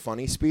to do a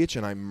funny speech,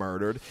 and I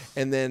murdered.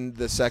 And then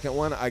the second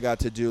one, I got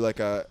to do like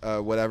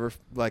a whatever,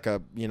 like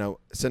a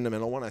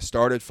sentimental one. I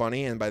started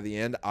funny, and by the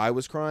end, I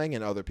was crying,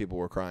 and other people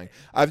were crying.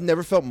 I've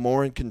never felt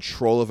more in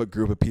control of a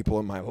group of people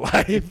in my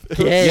life.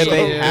 Yeah, Yeah, So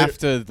they weird. have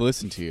to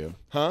listen to you.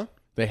 Huh?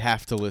 They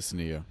have to listen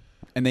to you,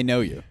 and they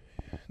know you.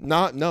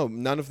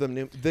 None of them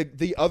knew.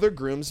 The other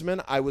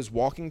groomsmen, I was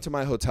walking to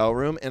my hotel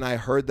room and I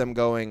heard them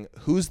going,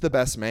 "Who's the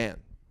best man?"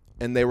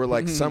 And they were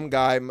like, "Some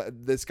guy."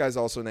 This guy's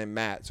also named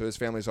Matt, so his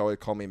family's always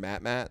called me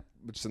Matt,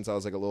 which since I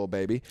was like a little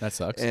baby. That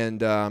sucks.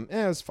 And yeah,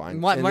 it was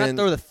fine. Why And not then-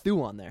 throw the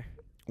 "thu" on there?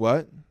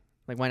 what?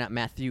 Like, why not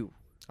Matthew?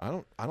 I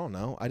don't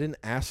know. I didn't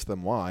ask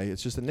them why.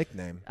 It's just a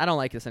nickname. I don't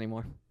like this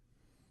anymore.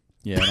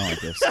 Yeah, I don't like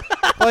this.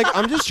 Like,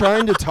 I'm just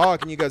trying to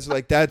talk, and you guys are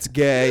like, "That's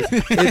gay."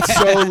 It's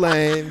so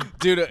lame.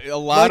 Dude, a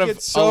lot Like, of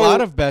it's so- a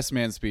lot of best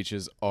man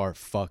speeches are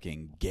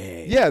fucking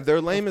gay. Yeah,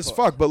 they're lame as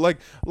fuck. But like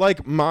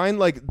mine,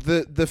 like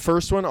the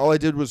first one, all I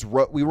did was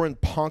we were in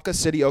Ponca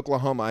City,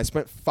 Oklahoma. I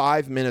spent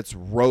 5 minutes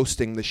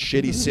roasting the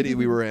shitty city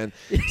we were in.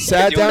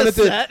 Sat Doing down a at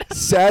the set?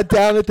 sat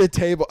down at the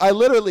table. I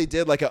literally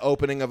did like an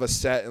opening of a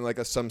set in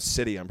like some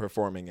city I'm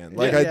performing in.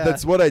 Like Yeah.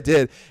 that's what I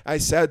did. I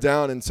sat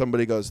down and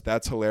somebody goes,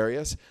 "That's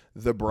hilarious."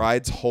 the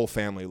bride's whole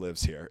family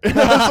lives here. And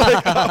I was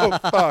like,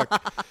 oh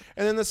fuck.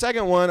 And then the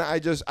second one,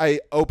 I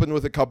opened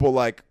with a couple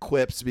like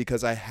quips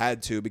because I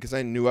had to, because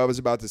I knew I was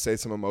about to say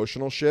some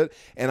emotional shit,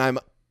 and I'm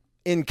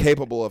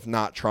incapable of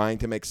not trying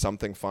to make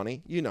something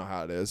funny. You know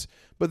how it is.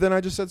 But then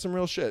I just said some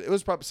real shit. It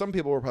was probably, some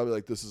people were probably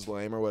like, this is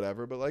lame or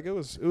whatever, but like it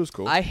was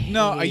cool.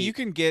 You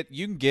can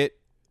get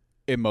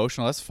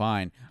emotional. That's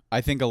fine.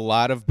 I think a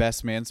lot of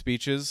best man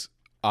speeches,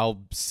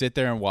 I'll sit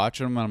there and watch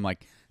them, and I'm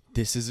like,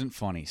 this isn't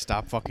funny.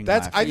 Stop fucking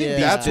laughing. I think Yeah.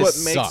 that's what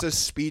This makes sucks. a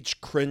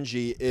speech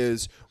cringy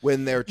is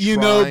when they're You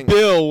trying. know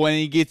Bill when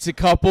he gets a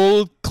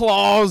couple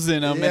claws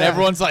in him, and Yeah.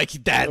 everyone's like,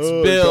 "That's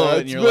Oh, Bill,"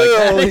 that's and you're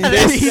Bill. like,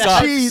 "This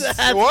Jeez,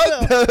 sucks."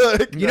 what?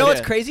 the- You know what's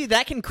Yeah. crazy?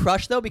 That can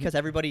crush though because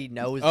everybody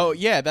knows. Oh them.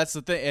 yeah, that's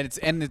the thing,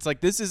 and it's like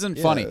this isn't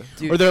Yeah. funny.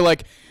 Dude. Or they're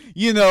like,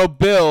 you know,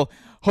 Bill.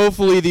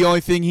 Hopefully, the only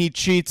thing he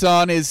cheats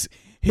on is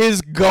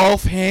his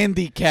golf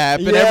handicap,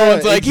 and Yeah,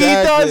 everyone's like, exactly.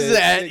 he does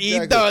that. He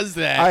Exactly. does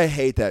that. I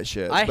hate that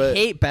shit. I but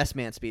hate best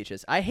man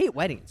speeches. I hate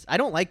weddings. I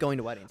don't like going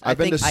to weddings. I've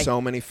been to think so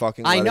many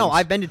fucking I know. weddings.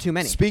 I've been to too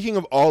many. Speaking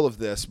of all of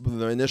this,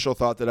 the initial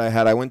thought that I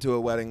had, I went to a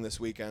wedding this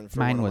weekend for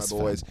Mine one was of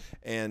my boys,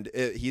 and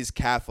he's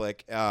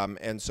Catholic,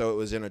 and so it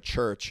was in a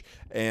church,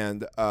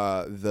 and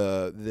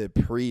the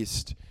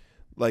priest.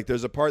 Like,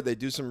 there's a part, they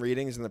do some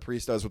readings, and the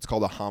priest does what's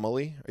called a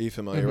homily. Are you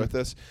familiar with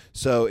this?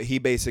 So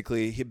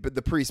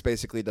the priest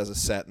basically does a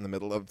set in the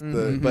middle of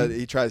the, but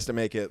he tries to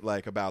make it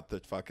like about the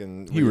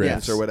fucking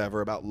readings riffs. or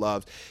whatever, about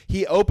love.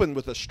 He opened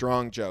with a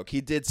strong joke.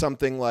 He did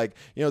something like,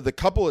 the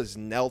couple is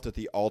knelt at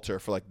the altar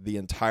for like the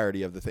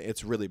entirety of the thing.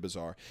 It's really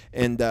bizarre.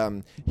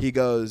 And he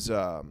goes,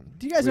 Do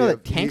you guys know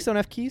that tanks don't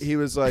have keys? He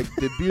was like,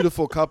 the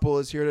beautiful couple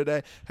is here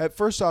today.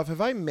 First off,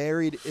 have I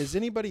married, is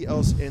anybody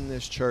else in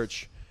this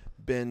church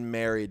been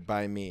married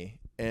by me?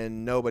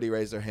 And nobody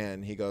raised their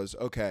hand. He goes,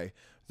 okay,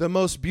 the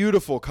most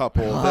beautiful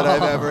couple that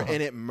I've ever,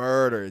 and it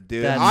murdered,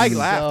 dude. That's I so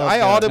laughed. good.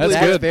 I audibly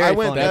That's good. Very I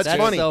went, funny. that's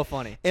That's funny. so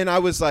funny. And I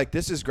was like,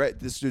 this is great.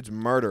 This dude's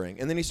murdering.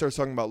 And then he starts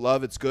talking about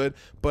love. It's good.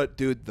 But,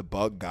 dude, the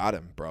bug got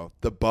him, bro.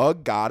 The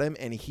bug got him,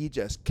 and he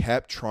just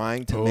kept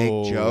trying to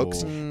make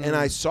jokes. And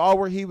I saw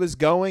where he was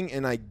going,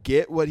 and I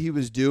get what he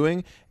was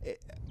doing,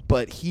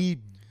 but he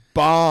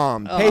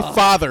bombed. Hey,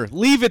 Father,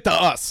 leave it to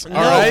us. All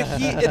right.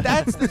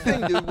 That's the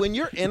thing, dude. When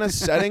you're in a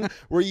setting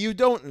where you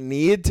don't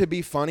need to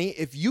be funny,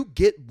 if you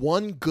get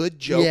one good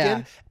joke Yeah.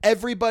 in,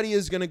 everybody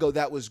is going to go,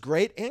 that was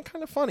great and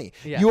kind of funny.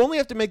 Yeah. You only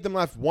have to make them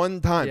laugh one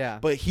time. Yeah.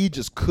 But he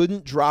just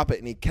couldn't drop it,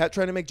 and he kept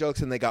trying to make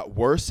jokes, and they got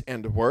worse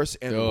and worse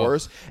and Ugh.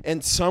 worse.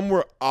 And some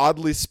were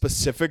oddly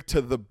specific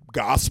to the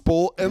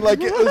gospel, and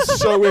like it was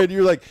so weird.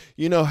 You're like,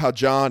 you know how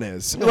John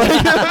is.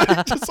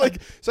 Like, just like,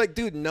 it's like,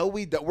 dude, no,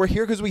 we don't. We're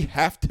here because we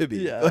have to be.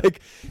 Yeah. Like,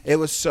 it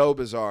was so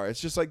bizarre. It's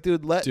just like,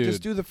 dude, Dude.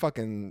 just do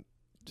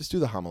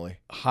the homily.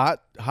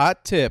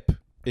 Hot tip: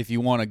 if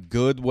you want a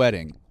good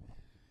wedding,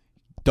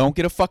 don't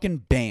get a fucking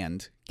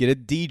band. Get a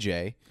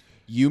DJ.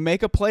 You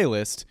make a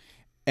playlist,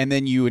 and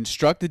then you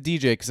instruct the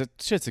DJ because that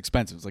shit's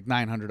expensive. It's like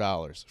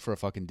 $900 for a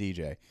fucking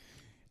DJ.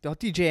 Don't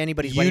DJ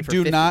anybody's wedding for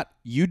 50.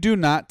 You do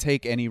not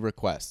take any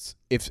requests.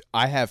 If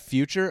I have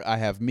Future, I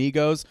have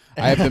Migos,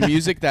 I have the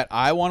music that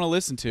I want to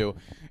listen to.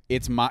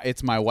 It's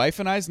my wife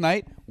and I's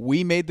night.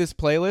 We made this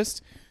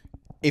playlist.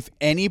 If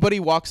anybody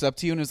walks up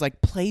to you and is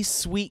like, "Play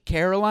Sweet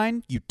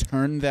Caroline," you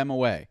turn them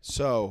away.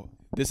 So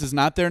This is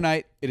not their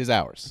night. It is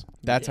ours.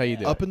 That's how you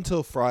do up it.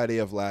 until Friday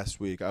of last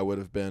week, I would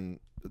have been,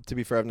 to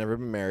be fair, I've never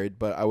been married,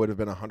 but I would have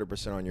been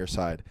 100% on your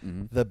side.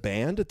 The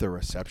band at the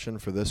reception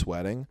for this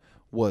wedding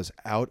was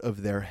out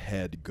of their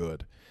head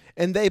good.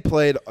 And they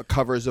played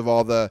covers of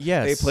all the.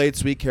 Yes. They played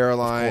Sweet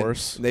Caroline. Of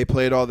course. They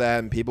played all that,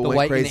 and people The went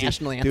white crazy.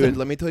 national anthem. Dude,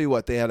 let me tell you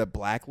what. They had a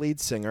black lead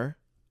singer.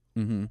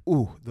 Mm-hmm.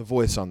 Ooh, the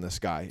voice on this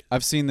guy.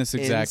 I've seen this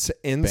exact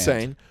Insane.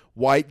 band.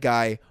 White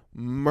guy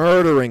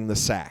murdering the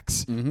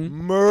sax.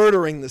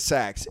 Murdering the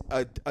sax.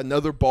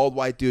 Another bald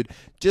white dude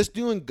just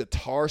doing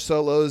guitar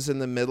solos in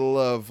the middle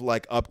of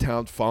like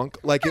Uptown Funk.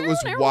 Like it was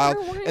wild.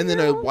 And then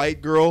a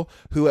white girl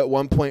who at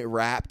one point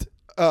rapped.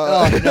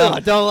 Oh no,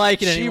 don't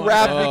like it She anymore.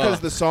 rapped Oh. because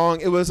the song,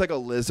 it was like a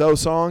Lizzo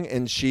song,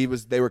 and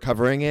they were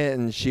covering it,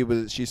 and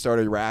she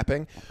started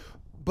rapping.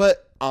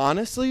 But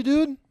honestly,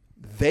 dude,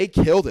 they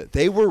killed it.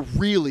 They were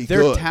really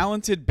They're good.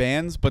 talented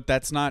bands, but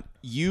that's not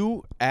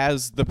you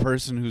as the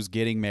person who's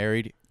getting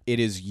married. It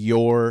is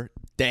your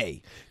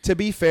day. To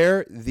be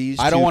fair, these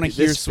I don't two wanna pe-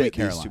 hear this Sweet fit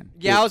these Caroline.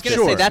 Yeah, I was gonna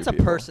Sure. say that's a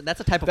People. person. That's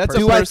a type of That's a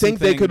person. Do I person think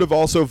they thing. could have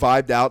also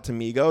vibed out to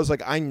Migos?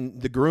 Like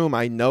the groom,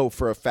 I know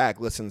for a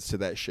fact listens to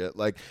that shit.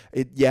 Like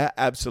yeah,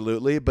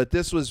 absolutely. But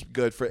this was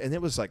good and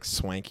it was like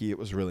swanky. It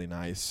was really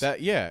nice.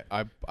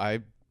 I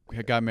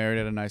got married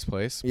at a nice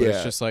place, but Yeah.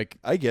 it's just like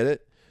I get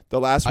it. The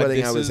last wedding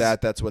this I was is-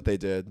 at, that's what they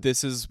did.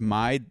 this is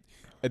the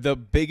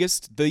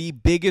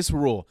biggest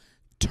rule.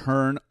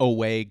 Turn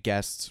away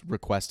guests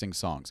requesting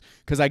songs,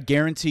 because I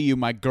guarantee you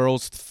my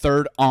girl's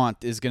third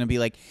aunt is going to be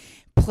like,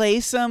 play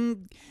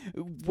some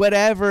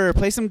whatever,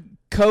 play some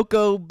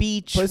Cocoa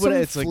Beach. Play some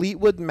It's like,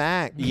 Fleetwood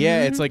Mac.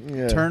 yeah, it's like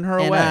Yeah. Turn Her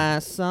And Away. I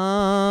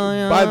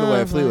saw By the way,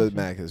 your Fleetwood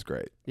Mac is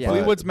great. Yeah.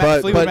 Fleetwood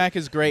But Mac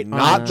is great.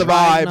 not I'm the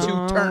trying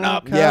vibe. to turn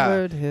up. Yeah.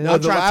 covered hill. No,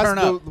 I'm the trying to turn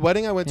last up. the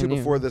wedding I went to Can you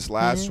before this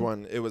last hear?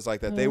 one, it was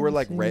like that. They were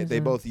like they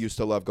both used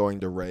to love going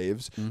to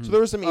raves, Mm-hmm. so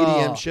there was some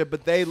EDM Oh. shit,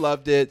 but they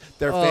loved it.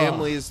 Their Oh.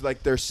 families,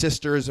 like their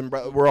sisters and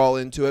were all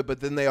into it. But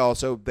then they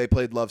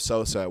played Love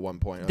Sosa at one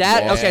point.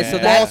 That- I okay, so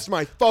lost- that- lost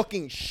my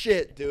fucking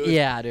shit, dude.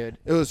 Yeah, dude.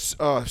 it was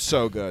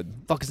so good.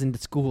 Fuck us into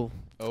school.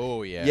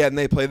 Oh yeah. Yeah, and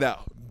they played that.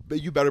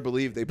 But you better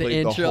believe they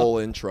played the intro? whole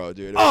intro,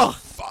 dude. It was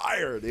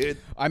fire, dude.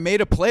 I made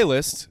a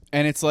playlist,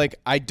 and it's like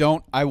I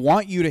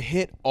want you to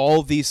hit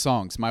all these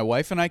songs. My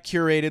wife and I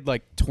curated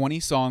like 20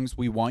 songs.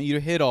 We want you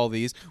to hit all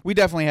these. We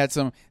definitely had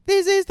some.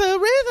 This is the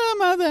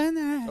rhythm of the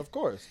night. Of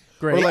course.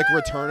 Great. Or like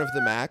Return of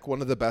the Mac,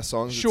 one of the best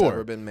songs Sure. that's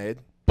ever been made.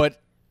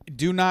 But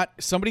do not.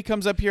 Somebody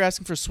comes up here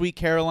asking for Sweet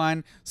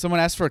Caroline. Someone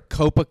asks for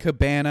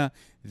Copacabana.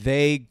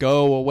 They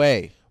go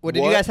away. What did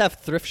What? you guys have?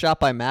 Thrift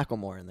Shop by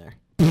Macklemore in there.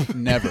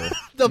 Never.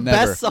 The Never.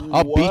 best song.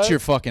 I'll What? beat your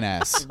fucking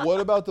ass. What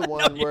about the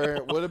one where?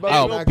 What about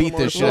I'll the beat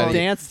the Macklemore shit out of song? you.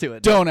 Dance to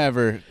it. Don't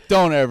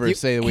ever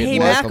say that we Hey,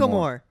 had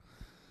Macklemore.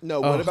 No,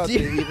 what Oh. about the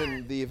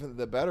even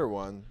the better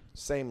one?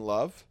 Same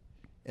Love.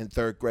 In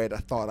third grade, I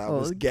thought I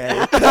was gay.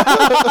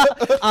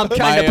 I'm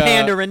trying to My,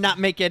 pander and not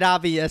make it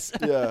obvious.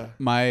 Yeah.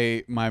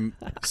 My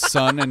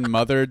son and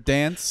mother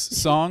dance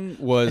song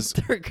was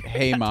Third grade,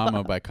 Hey I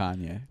Mama by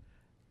Kanye.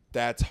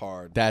 That's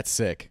hard. That's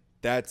sick.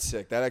 That's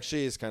sick. That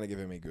actually is kind of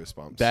giving me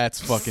goosebumps. That's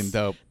fucking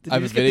dope. Did I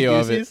you have a just get the video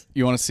of it. goosies?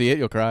 You want to see it?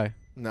 You'll cry.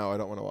 No, I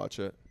don't want to watch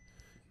it.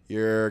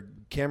 Your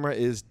camera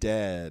is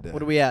dead.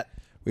 What are we at?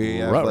 We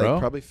have Ruh-roh. like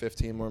probably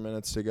 15 more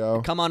minutes to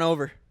go. Come on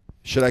over.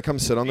 Should I come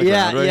sit on the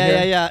Yeah, ground right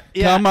yeah, here?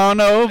 yeah. Come on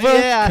over.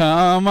 Yeah.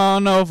 Come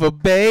on over,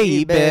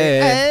 baby.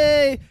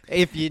 Hey,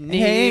 if you need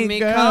Hey, me,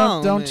 girl,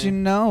 come. don't you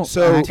know?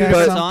 So, I got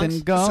but- something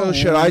going So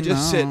should I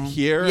just sit on.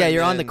 here? Yeah, and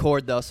you're on the then-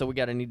 cord though, so we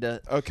gotta need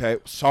to. Okay,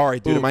 sorry,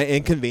 dude. Ooh. Am I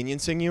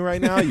inconveniencing you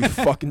right now? You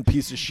fucking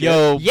piece of shit.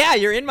 Yo, Yeah,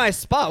 you're in my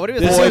spot. What are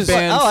you? This boy is-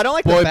 bands, Oh, I don't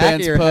like boy the back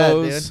bands of your head,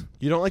 pose. dude.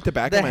 You don't like the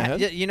back The of my ha-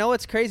 head? You know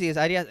what's crazy is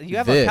you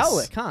have This. a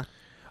cowlick, huh?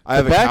 I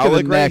have the a back of the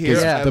cowlick right neck here.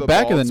 is I have the a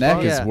back of the bald neck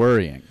spot. is Yeah.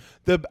 worrying.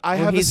 I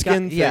Well, have a he's got-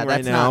 skin thing yeah, right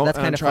that's now. not- that's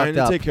and I'm kinda trying to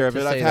fucked take care of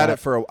up it. to I've say had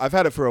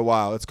that. it for a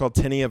while. It's called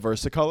Tinea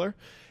versicolor.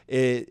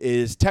 It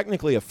is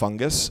technically a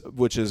fungus,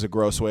 which is a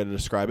gross way to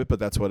describe it, but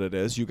that's what it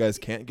is. You guys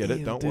can't get it.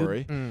 Ew, Don't dude.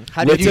 worry.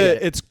 How did It's you a- get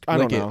it? It's I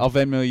don't Lick it. know. I'll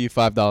Venmo you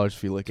 $5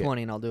 if you lick it.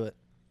 20 and I'll do it.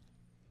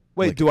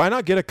 Wait, do I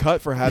not get a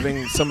cut for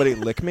having somebody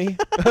lick me?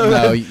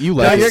 No, you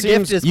That like your it.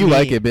 seems- gift is You me.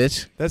 like it,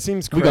 bitch. That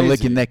seems We crazy. gonna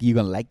lick your neck. You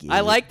gonna like it.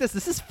 I like this.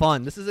 This is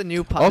fun. This is a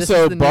new.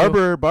 Also,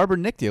 Barber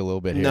nicked you a little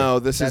bit here. No,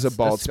 this is a That's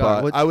bald a scar.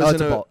 spot. What- I was oh, in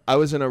it's a a bald. I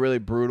was in a really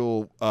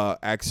brutal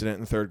accident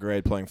in third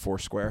grade playing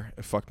Foursquare.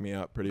 It fucked me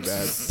up pretty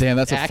bad. Damn,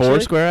 that's a Actually?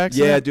 Foursquare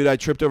accident. Yeah, dude, I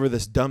tripped over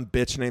this dumb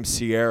bitch named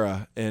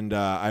Sierra, and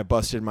I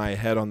busted my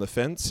head on the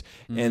fence.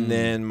 And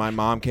then my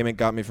mom came and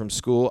got me from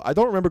school. I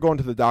don't remember going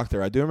to the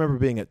doctor. I do remember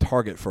being at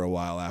Target for a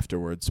while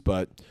afterwards,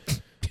 but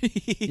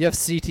You have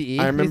CTE.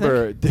 I you think?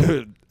 remember,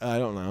 dude, I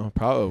don't know,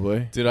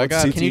 probably. Dude, I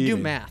What's got- Can you do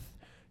CTE? math?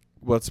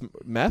 What's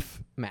meth?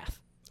 Math.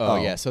 Oh, Oh.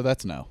 yeah, so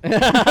that's no.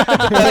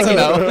 That's a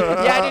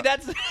no. Yeah, dude.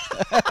 That's.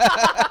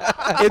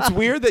 It's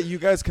weird that you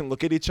guys can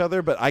look at each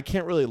other, but I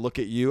can't really look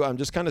at you. I'm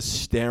just kind of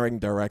staring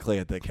directly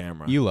at the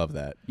camera. You love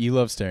that. You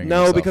love staring. at No,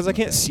 yourself because in I the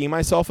can't camera. see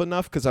myself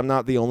enough because I'm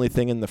not the only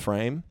thing in the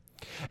frame.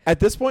 At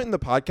this point in the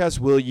podcast,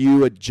 will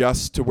you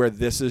adjust to where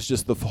this is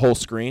just the whole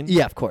screen?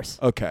 Yeah, of course.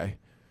 Okay.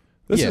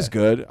 This Yeah. is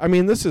good. I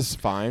mean, this is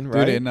fine,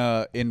 right?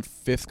 Dude, in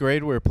fifth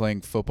grade, we were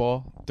playing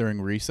football during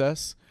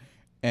recess,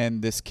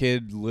 and this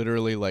kid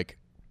literally like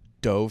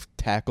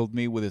tackled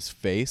me with his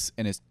face,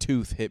 and his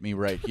tooth hit me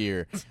right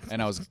here,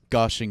 and I was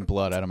gushing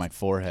blood out of my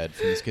forehead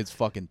from this kid's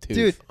fucking tooth.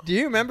 Dude, do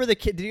you remember the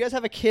kid? Did you guys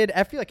have a kid?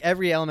 I feel like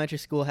every elementary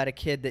school had a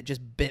kid that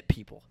just bit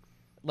people.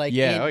 Like,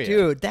 Yeah, and oh yeah.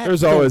 dude, that's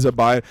There's always a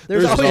biter.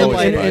 There's always a in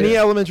biter. any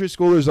elementary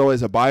school. There's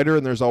always a biter,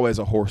 and there's always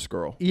a horse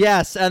girl.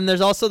 Yes, and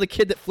there's also the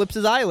kid that flips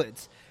his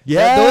eyelids.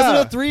 Yeah. Those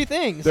are the three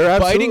things. They're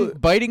absolutely.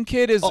 biting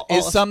kid is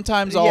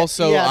sometimes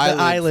also the eyelid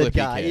eyelid flippy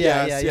guy. kid.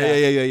 Yeah, Yes, yeah,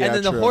 yeah, And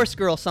then the true. horse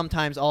girl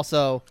sometimes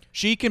also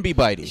She can be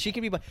bitey. she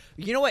can be.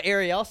 You know what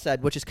Ariel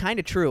said, which is kind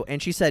of true, and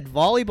she said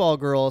volleyball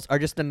girls are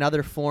just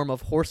another form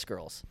of horse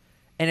girls,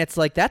 and it's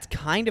like that's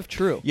kind of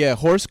true. Yeah,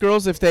 horse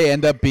girls, if they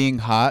end up being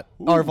hot,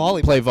 Or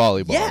volleyball. play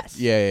volleyball. Yes.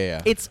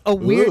 Yeah. It's a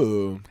weird.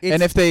 Ooh. It's,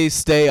 And if they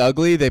stay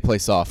ugly, they play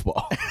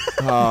softball.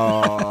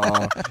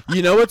 Oh.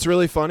 You know what's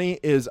really funny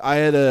is I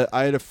had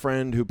a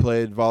friend who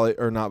played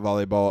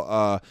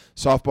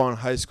softball in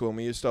high school, and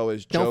we used to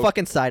always joke. don't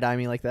fucking side eye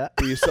me like that.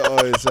 We used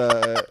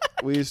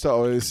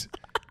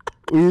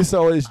to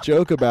always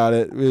joke about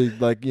it. We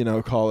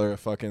call her a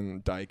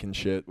fucking dyke and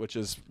shit, which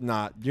is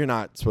you're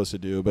not supposed to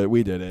do, but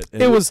we did it.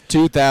 And It was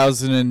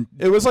 2000 and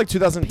it was like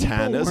 2010.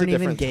 People It was a weren't even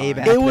different gay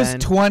time. back it was then.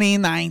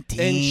 2019.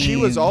 And she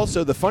was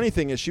also the funny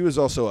thing is she was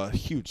also a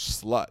huge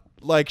slut.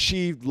 like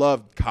she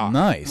loved cock.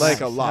 Nice.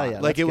 Like a Nice. lot. Hell yeah,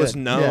 like that's it was good.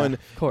 known. Yeah,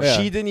 of course. Yeah.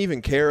 She didn't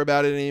even care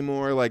about it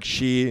anymore. Like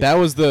she. That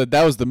was the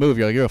move.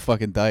 You're like, you're a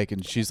fucking dyke,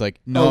 and she's like,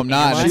 no, Oh, I'm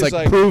not. And she's it's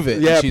like, prove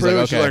it. Yeah, and she's prove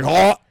like, it. okay. She's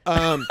like,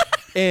 oh.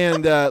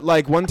 And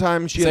like one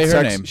time she Say had her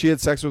sex. name. She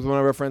had sex with one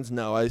of her friends.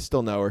 No, I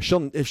still know her.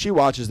 If she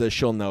watches this,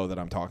 she'll know that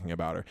I'm talking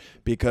about her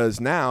because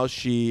now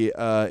she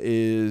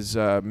is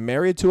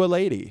married to a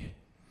lady.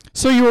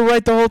 So you were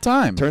right the whole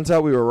time. Turns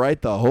out we were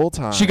right the whole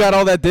time. She got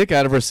all that dick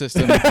out of her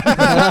system.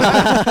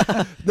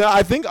 No,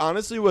 I think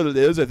honestly what it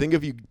is, I think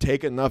if you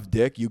take enough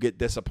dick, you get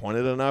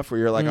disappointed enough where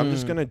you're like, I'm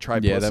just gonna try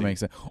Yeah, pussy. that makes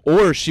sense.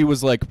 Or she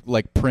was like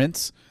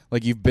Prince.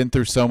 Like you've been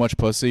through so much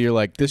pussy, you're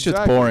like, this shit's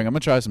Exactly. boring. I'm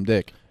gonna try some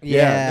dick.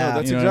 Yeah, no,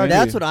 that's You know what I mean?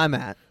 That's what I'm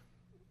at.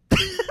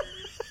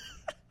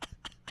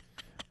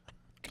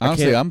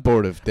 Honestly, can't- I'm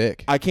bored of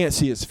dick. I can't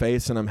see his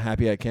face, and I'm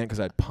happy I can because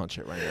I'd punch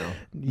it right now.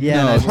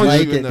 Yeah, No, I punch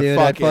like you in it, the dude.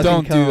 I'd fucking- fucking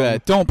Don't do come.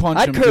 that. Don't punch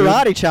I'd him, dude.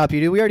 karate chop you,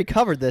 dude. We already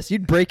covered this.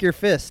 You'd break your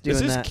fist doing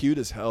This is that. cute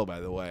as hell, by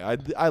the way.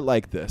 I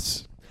like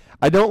this.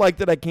 I don't like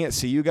that I can't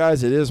see you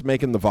guys. It is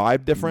making the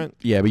vibe different.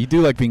 Yeah, but you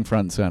do like being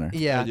front and center.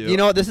 Yeah, I do. you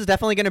know what? This is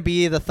definitely going to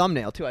be the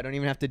thumbnail too. I don't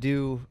even have to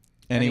do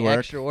Any any work?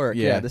 extra work.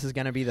 Yeah. Yeah, this is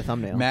going to be the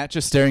thumbnail. Matt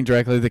just staring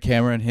directly at the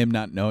camera and him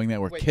not knowing that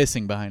we're Wait.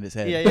 kissing behind his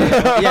head. Yeah,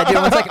 yeah. Dude,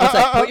 one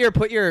second.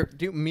 Put your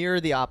mirror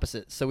the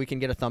opposite so we can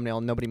get a thumbnail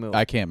and nobody move.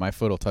 I can't. My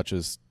foot will touch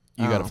his.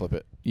 You gotta Oh. flip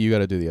it. You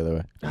gotta do the other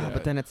way.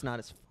 But then it's not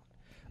as.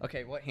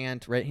 Okay, what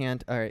hand? Right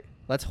hand. All right,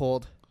 let's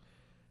hold.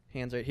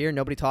 Hands right here.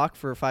 Nobody talk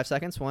for 5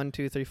 seconds. 1,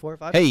 2, 3, 4,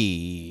 5.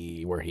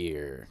 Hey, we're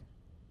here.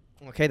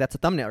 Okay, that's a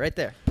thumbnail right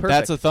there. Perfect.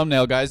 That's a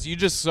thumbnail, guys. You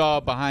just saw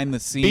behind the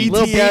scenes.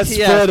 Little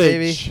BTS,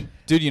 footage.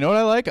 Dude, you know what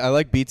I like? I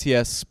like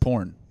BTS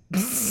porn.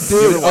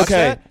 Dude, watch okay.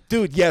 that?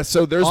 Dude, yes.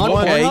 So there's On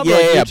one. Pornhub?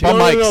 Yeah, bum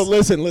No, mics.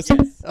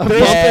 listen. A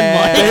There's,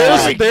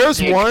 bumping mic. there's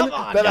Dude, one come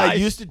on, that I guys.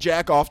 used to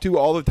jack off to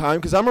all the time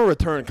because I'm a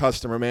return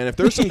customer, man. If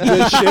there's some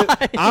good shit,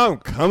 I'm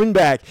coming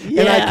back, and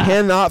I Yeah.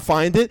 cannot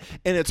find it,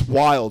 and it's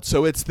wild.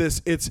 So it's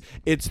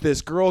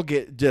this girl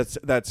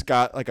that's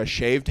got like a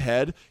shaved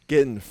head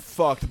getting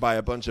fucked by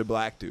a bunch of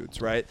black dudes,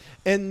 right?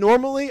 And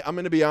normally, I'm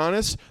gonna be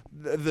honest,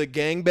 the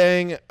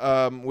gangbang,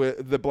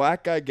 with the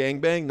black guy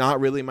gangbang, not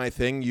really my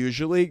thing.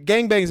 Usually,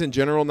 gangbangs in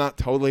general, not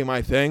totally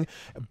my thing.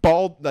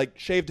 Bald, like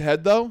shaved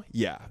head though,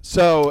 yeah.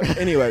 So,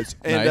 anyways,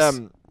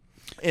 and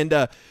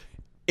Nice.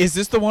 Is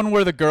this the one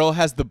where the girl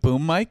has the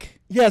boom mic?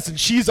 yes, and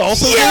she's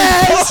also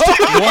Yes!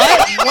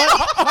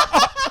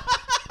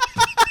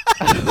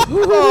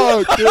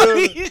 oh,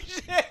 dude,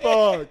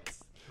 fuck.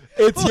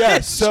 It's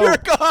yes. So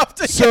jerk off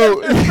to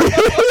so.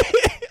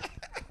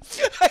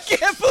 I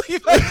can't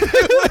believe I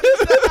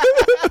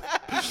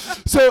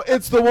So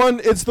it's the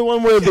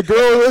one where the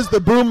girl who has the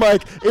boom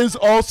mic is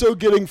also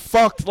getting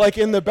fucked like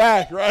in the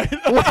back, right?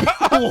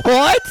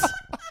 What?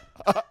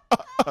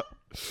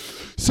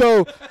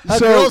 So A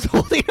girl's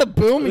holding a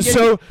boom. And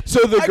so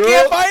the I girl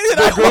can't find it.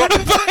 the I girl- want to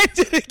find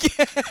it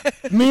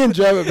again. me and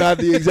Jeff have had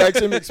the exact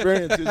same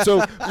experience. Dude. So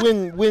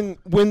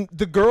when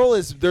the girl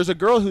there's a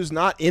girl who's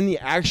not in the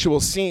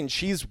actual scene.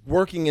 She's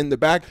working in the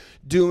back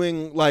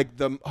doing like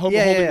the holding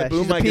yeah. the boom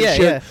She's the mic PA, and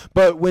shit. yeah.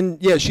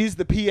 But she's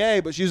the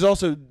PA, but she's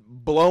also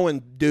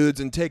blowing dudes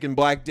and taking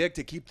black dick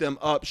to keep them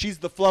up. She's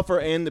the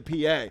fluffer and the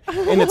PA,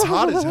 and it's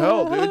hot as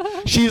hell,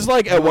 dude. She's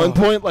like at one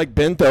point like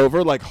bent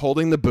over, like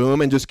holding the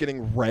boom and just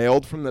getting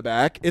railed from the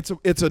back. It's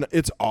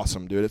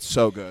awesome, dude. It's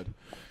so good.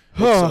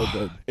 It's so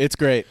good. It's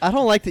great. I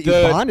don't like that you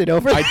The- bonded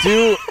over I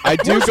do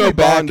course go we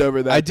back. bond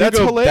over that. I do That's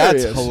go.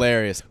 hilarious. That's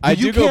hilarious. But I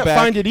you do go can't back.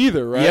 find it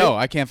either, right? Yo,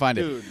 I can't find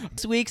Dude. it.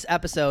 This week's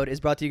episode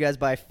is brought to you guys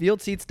by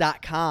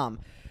FieldSeats.com.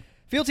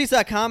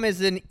 FieldSeats.com is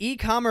an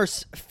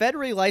e-commerce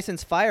federally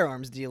licensed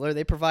firearms dealer.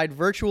 They provide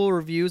virtual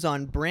reviews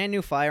on brand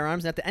new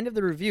firearms, and at the end of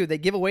the review, they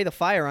give away the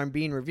firearm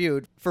being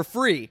reviewed for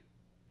free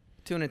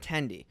to an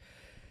attendee.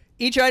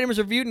 Each item is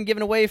reviewed and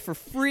given away for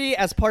free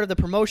as part of the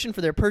promotion for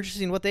their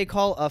purchasing what they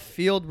call a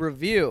field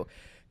review.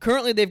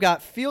 Currently, they've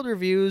got field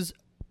reviews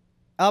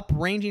up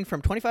ranging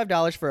from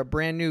 $25 for a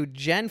brand new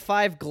Gen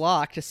 5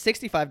 Glock to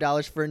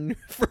 $65 for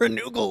a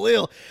new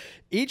Galil.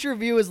 Each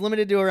review is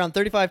limited to around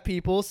 35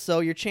 people, so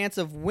your chance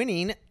of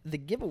winning the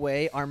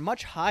giveaway are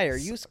much higher.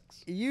 Use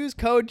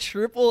code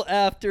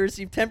FFF to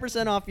receive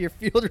 10% off your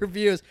field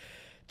reviews.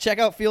 Check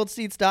out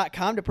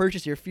fieldseats.com to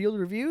purchase your field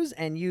reviews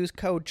and use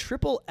code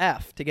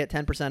FFF to get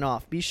 10%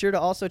 off. Be sure to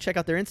also check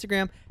out their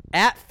Instagram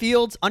at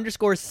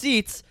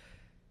fields_seats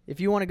if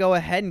you want to go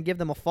ahead and give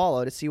them a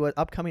follow to see what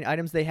upcoming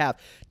items they have.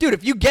 Dude,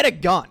 if you get a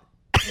gun,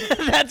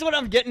 that's what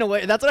I'm getting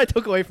away. That's what I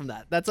took away from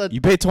that.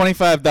 You pay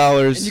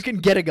 $25. And you can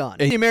get a gun.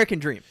 The American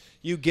dream.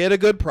 You get a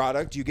good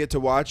product. You get to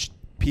watch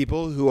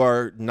people who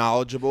are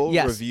knowledgeable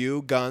Yes.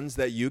 review guns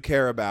that you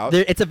care about.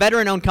 It's a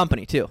veteran-owned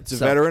company too. It's a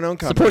veteran-owned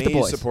company. Support the You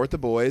boys. support the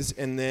boys,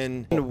 and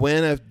then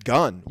win a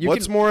gun. You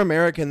What's can- more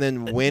American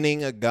than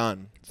winning a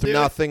gun? Dude.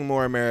 Nothing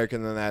more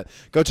American than that.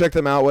 Go check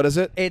them out. What is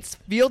it? It's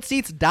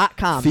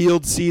fieldseats.com.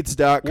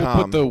 Fieldseats.com.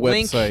 We'll put the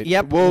Link, website.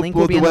 yep. We'll, link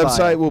will be the in the website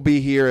bio. will be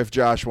here if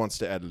Josh wants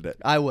to edit it.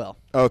 I will.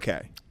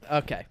 Okay.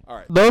 Okay. All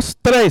right. Dos,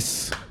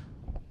 tres.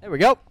 There we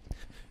go.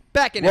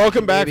 Back in Welcome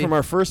action, back baby. from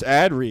our first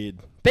ad read.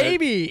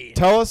 Baby.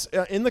 Tell us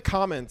in the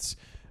comments.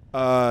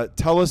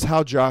 Tell us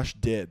how Josh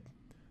did.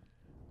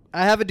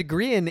 I have a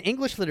degree in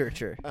English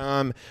literature.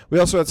 We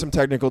also had some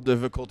technical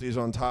difficulties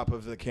on top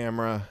of the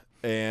camera.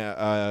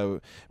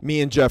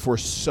 Me and Jeff were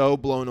so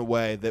blown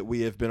away that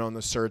we have been on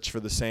the search for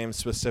the same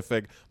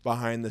specific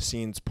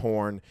behind-the-scenes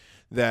porn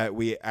that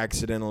we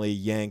accidentally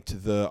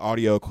yanked the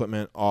audio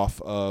equipment off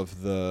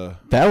of the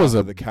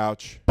the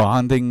couch.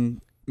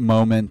 Bonding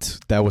moment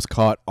that was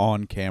caught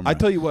on camera. I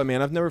tell you what,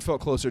 man, I've never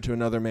felt closer to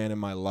another man in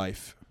my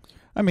life.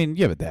 I mean,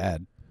 you have a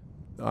dad.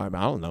 I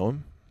don't know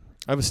him.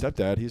 I have a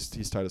stepdad. He's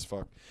tight as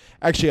fuck.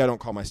 Actually, I don't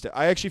call my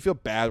I actually feel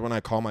bad when I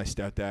call my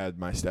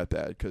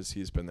stepdad because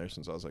he's been there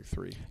since I was like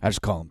 3. I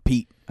just call him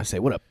Pete. I say,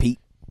 "What up, Pete?"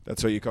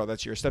 That's what you call.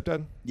 That's your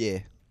stepdad, Yeah,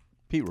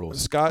 Pete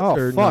rules. Scott. Oh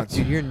or fuck, not?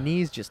 dude, your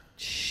knees just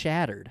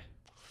shattered.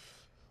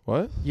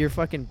 What? Your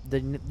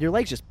your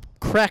legs just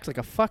cracked like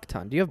a fuck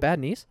ton. Do you have bad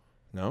knees?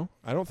 No,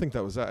 I don't think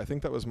that was that. I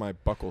think that was my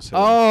buckles.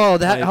 Oh,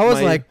 that I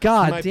was like,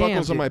 God my damn.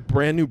 buckles on Dude. my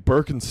brand new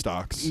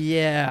Birkenstocks.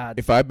 Yeah,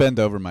 If I bend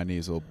over, my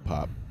knees will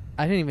pop.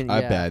 I didn't even. I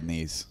Yeah. have bad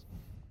knees.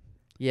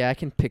 Yeah, I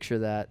can picture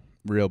that.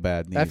 Real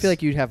bad knees. I feel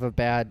like you'd have a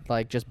bad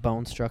just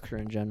bone structure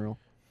in general.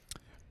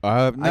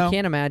 No. I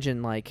can't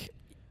imagine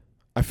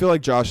I feel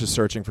like Josh is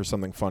searching for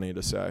something funny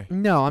to say.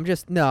 No, I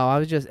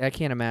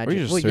can't imagine. Or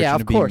you're just well, searching yeah,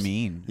 to of course. be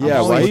mean. Yeah, I'm why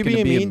always are you looking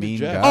to being be a mean to mean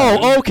Jeff? guy.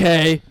 Oh,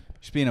 okay.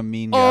 Just being a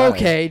mean guy.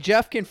 Okay,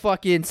 Jeff can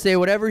fucking say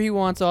whatever he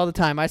wants all the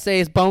time. I say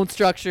his bone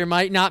structure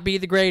might not be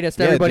the greatest.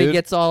 Yeah, Everybody dude.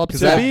 gets all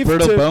 'Cause upset. that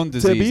brittle bone To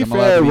disease, be I'm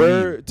allowed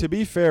fair, to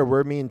be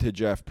we're mean to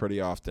Jeff pretty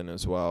often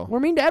as well. We're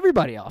mean to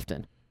everybody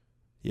often.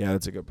 Yeah,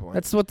 that's a good point.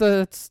 That's what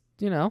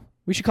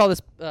we should call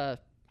this. Never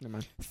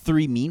mind.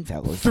 3 mean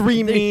fellows.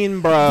 3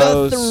 mean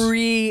bros.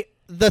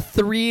 The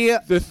three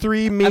The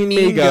 3 mean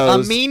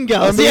Amigos.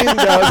 Amigos. Yeah.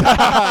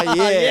 Yeah.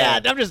 Yeah,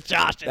 I'm just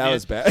joshing. That dude.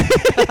 was bad.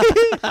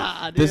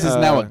 Ah, This dude. is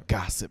now a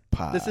gossip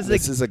pod. This is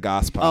This is a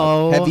gospel.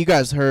 Oh. Have you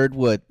guys heard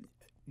what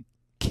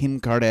Kim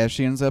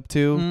Kardashian's up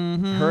to?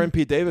 Mhm. Her and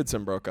Pete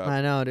Davidson broke up.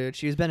 I know, dude.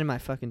 She's been in my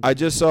fucking. I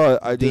just saw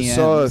a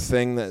DMs.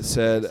 thing that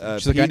said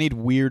She's like, I need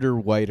weirder,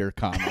 whiter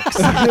comics.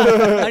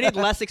 I need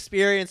less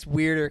experienced,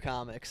 weirder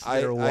comics.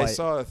 that are I white.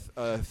 saw a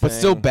thing. but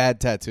still bad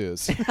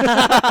tattoos.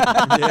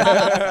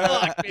 Yeah.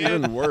 Fuck, dude.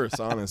 Even worse,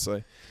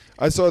 honestly.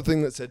 I saw a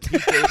thing that said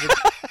Pete Davidson.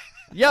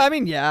 Yeah, I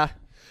mean, yeah.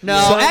 No,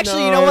 So-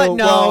 actually, you know what?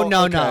 No, well,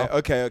 no,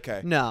 okay, no.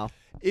 Okay. No.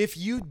 If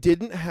you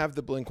didn't have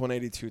the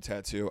Blink-182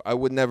 tattoo, I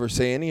would never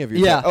say any of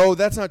your Yeah. Oh,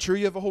 that's not true.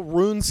 You have a whole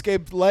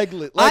RuneScape leg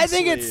I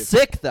think sleeve. it's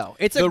sick, though.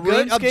 It's the a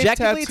good, RuneScape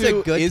objectively, it's a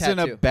tattoo good isn't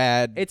tattoo. a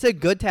bad. It's a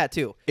good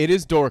tattoo. It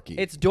is dorky.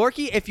 It's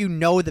dorky if you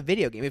know the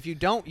video game. If you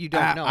don't, you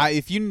don't know.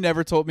 If you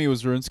never told me it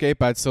was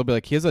RuneScape, I'd still be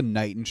like, he has a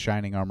knight in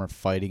shining armor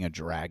fighting a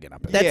dragon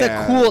up in That's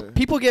Yeah. a cool.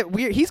 People get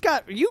weird. He's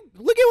got you.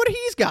 Look at what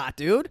he's got,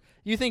 dude.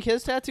 You think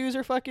his tattoos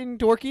are fucking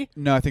dorky?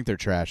 No, I think they're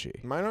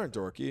trashy. Mine aren't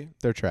dorky.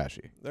 They're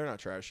trashy. They're not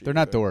trashy. They're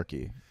not either.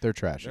 dorky. They're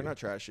trashy. They're not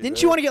trashy.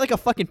 Didn't you want to get like a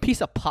fucking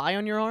piece of pie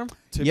on your arm?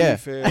 To Yeah. be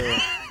fair.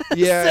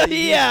 Yeah.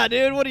 Yeah,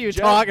 dude. What are you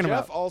Jeff, talking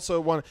Jeff about?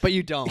 also wanted. But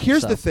you don't.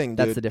 Here's so the thing, dude.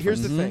 That's the difference.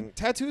 Here's the Mhm. thing.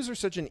 Tattoos are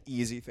such an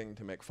easy thing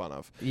to make fun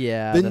of.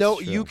 Yeah. Then that's no,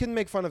 true. you can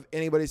make fun of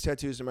anybody's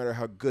tattoos, no matter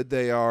how good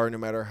they are, no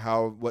matter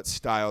what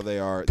style they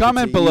are.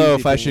 Comment It's an below easy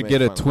if I thing to should make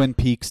get a fun of. Twin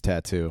Peaks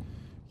tattoo.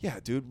 Yeah,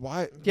 dude.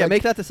 Why? Yeah, like-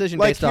 make that decision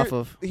like based off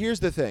of.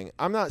 Here's the thing.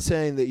 I'm not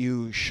saying that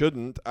you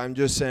shouldn't. I'm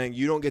just saying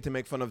you don't get to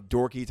make fun of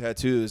dorky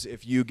tattoos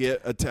if you get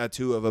a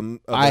tattoo of a.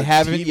 I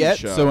haven't TV yet,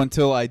 show. so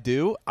until I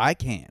do, I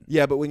can.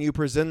 Yeah, but when you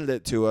presented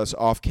it to us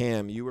off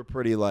cam, you were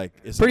pretty like,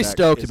 Pretty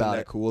stoked isn't about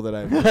that it. cool that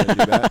I wanted to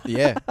do that.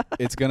 Yeah,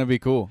 it's gonna be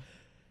cool.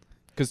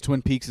 Because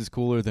Twin Peaks is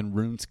cooler than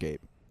RuneScape.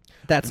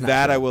 That's not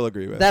That true. I will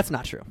agree with. That's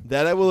not true.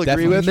 That I will agree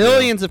Definitely with.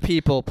 Millions of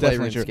people play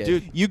Definitely RuneScape. true.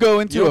 Dude, You go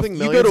into you don't a think you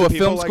go millions to a of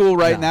people film like- school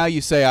right No. now.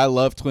 You say I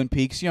love Twin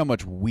Peaks. You know how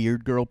much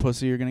weird girl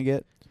pussy you're gonna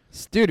get.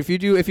 Dude, if you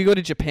go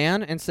to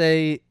Japan and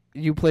say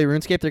you play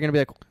RuneScape, they're gonna be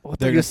like, "What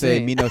They're are gonna you say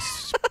saying?" me no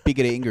speak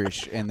it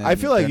English, and then I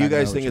feel like they're you not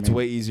gonna guys know think what it's you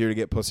way mean. easier to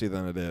get pussy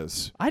than it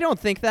is. I don't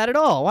think that at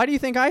all. Why do you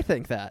think I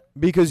think that?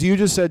 Because you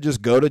just said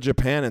just go to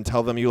Japan and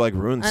tell them you like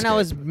RuneScape. And I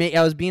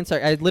was being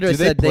sorry. I literally Do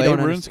they said play they don't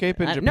RuneScape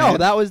in understand. No, Japan?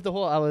 that was the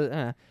whole. I was.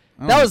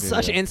 I don't That was do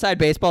such inside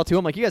baseball too.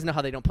 I'm like, you guys know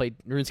how they don't play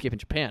RuneScape in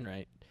Japan,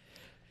 right?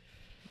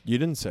 You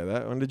didn't say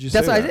that. When did you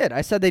That's say what that? I did.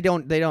 I said they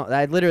don't.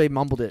 I literally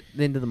mumbled it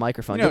into the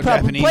microphone. You know, You'll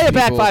probably Japanese play it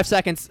back people- 5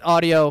 seconds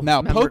audio.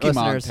 Now member Pokemon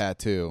listeners.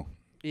 tattoo.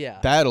 Yeah.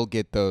 That'll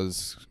get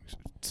those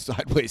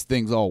sideways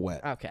things all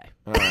wet. Okay.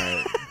 All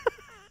right.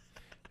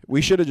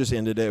 We should have just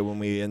ended it when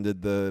we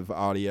ended the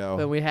audio.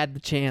 But we had the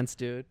chance,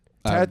 dude.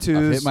 I've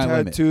Tattoos, hit my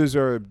limit. tattoos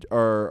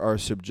are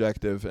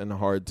subjective and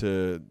hard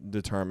to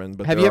determine.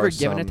 But Have there you ever are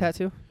given a some-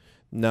 tattoo?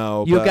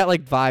 No, You've but got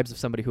like vibes of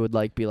somebody who would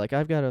like be like,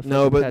 I've got a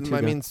no, fucking but tattoo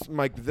I gun. mean,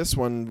 like this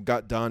one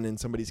got done in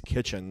somebody's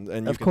kitchen,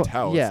 and you Of can course,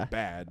 tell yeah. it's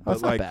bad. Oh, But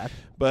it's like, not bad.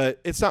 but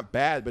it's not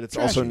bad, but it's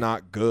also Trashy.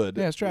 not good.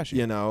 Yeah, it's trashy.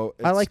 You know,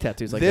 I it's- like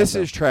tattoos like this that.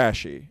 is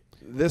trashy.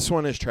 This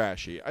one is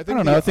trashy. I I think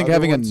don't know. the I think other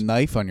having ones- a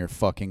knife on your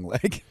fucking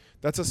leg.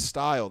 That's a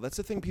style. That's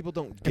the thing people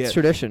don't get. It's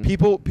tradition.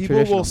 People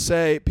Traditional. will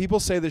say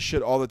this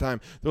shit all the time.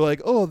 They're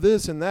like, oh,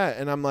 this and that,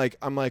 and I'm like,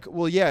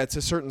 well, yeah, it's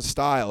a certain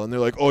style, and they're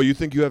like, oh, you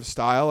think you have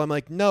style? I'm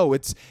like, no,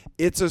 it's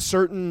a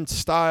certain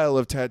style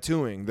of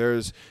tattooing.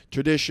 There's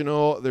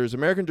traditional, there's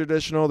American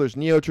traditional, there's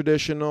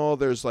neo-traditional,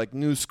 there's like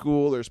new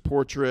school, there's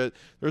portrait,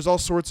 there's all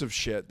sorts of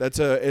shit.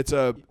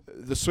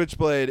 The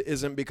Switchblade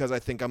isn't because I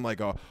think I'm like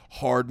a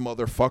hard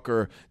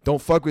motherfucker.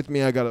 Don't fuck with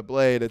me, I got a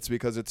blade. It's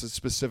because it's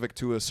specific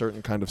to a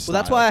certain kind of style.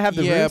 Well, that's why I have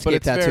the Yeah, but RuneScape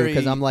it's tattoo,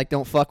 because very- I'm like,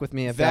 don't fuck with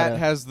me. I've That gotta-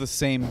 has the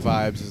same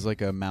vibes as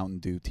like a Mountain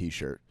Dew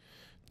T-shirt.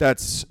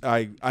 That's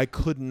I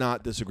could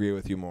not disagree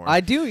with you more.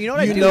 I do. You know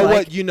what I you do know like?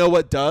 what you know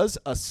what does?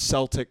 A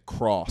Celtic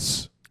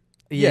cross.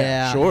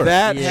 Yeah, sure.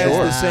 That Yeah. has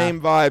the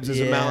same vibes as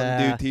a Yeah.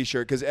 Mountain Dew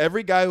T-shirt, because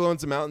every guy who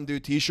owns a Mountain Dew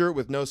T-shirt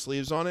with no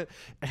sleeves on it,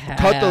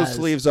 cut those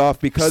sleeves off,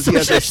 because he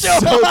has a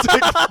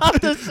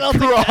Celtic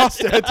cross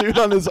tattooed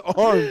on his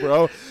arm,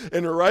 bro.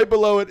 And right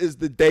below it is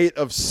the date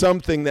of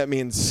something that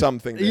means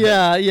something. To him.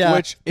 Yeah, yeah.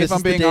 Which, if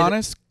I'm being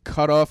honest,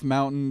 cut off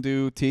Mountain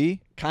Dew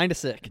tea. kind of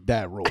sick.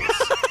 That rules.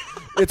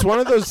 It's one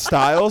of those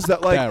styles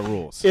that, like, That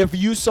rules. if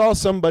you saw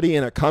somebody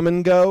in a Come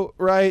and Go,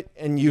 right,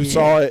 and you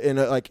saw it in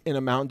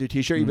a Mountain Dew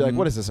T-shirt, you'd be like,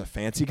 "What is this? A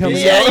fancy Come and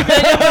Go?" Yeah, you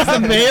think is the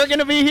mayor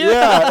gonna be here?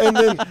 Yeah, and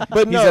then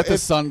but He's no, at the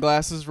if,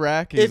 sunglasses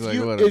rack. He's like,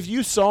 whatever. if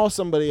you saw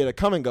somebody at a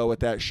Come and Go with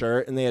that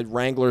shirt and they had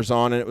Wranglers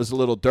on and it was a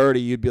little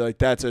dirty, you'd be like,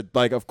 "That's a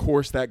like, of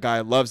course that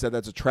guy loves that.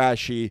 That's a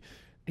trashy."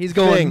 He's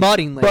going thing.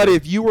 mudding later. But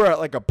if you were at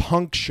like a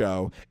punk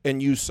show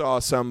and you saw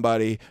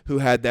somebody who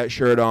had that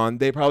shirt on,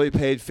 they probably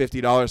paid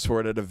 $50 for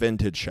it at a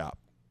vintage shop,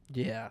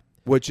 yeah.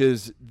 which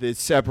is the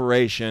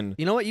separation.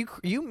 You know what?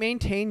 You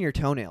maintain your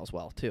toenails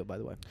well too. By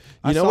the way, You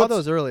I know saw what's-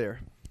 those earlier.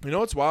 You know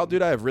what's wild,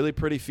 dude? I have really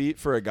pretty feet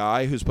for a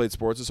guy who's played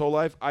sports his whole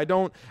life. I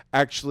don't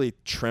actually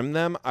trim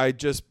them. I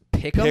just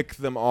Pick 'em? pick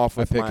them off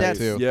I with pick my them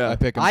too. yeah. I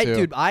pick them too.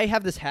 Dude, I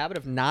have this habit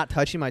of not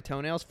touching my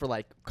toenails for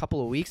like a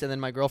couple of weeks, and then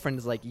my girlfriend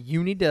is like,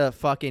 "You need to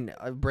fucking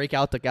break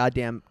out the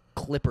goddamn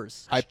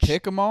clippers." I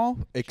pick them all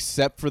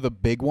except for the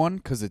big one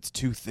because it's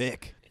too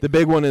thick. The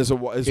big one is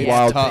It's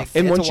wild, tough.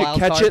 and It's once a you wild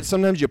catch card. it,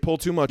 sometimes you pull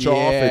too much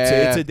off. It's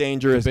Yeah. a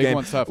dangerous The big game.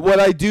 one's tough. What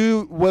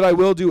I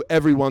will do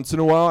every once in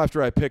a while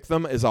after I pick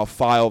them is I'll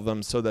file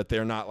them so that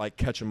they're not like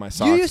catching my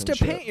socks. You used and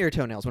to shit. paint your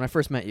toenails when I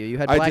first met you. You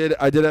had I black.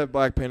 did have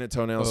black painted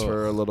toenails Ugh.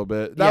 for a little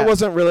bit. That Yeah.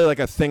 wasn't really like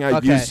a thing I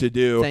Okay. used to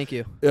do. Thank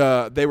you.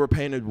 They were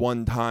painted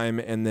one time,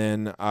 and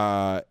then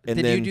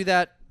Did you do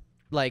that?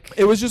 Like,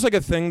 It was just like a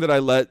thing that I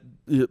let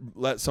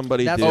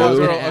somebody That's do. what I was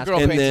a gonna girl, ask. a girl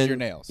And paints then- your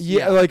nails. Yeah,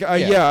 Yeah. like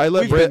Yeah. I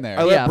let We've Britt, been there.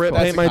 I Yeah, let of Britt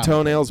course. paint my That's a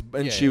common toenails,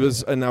 and Yeah, she yeah.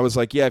 was, and I was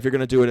like, yeah, if you're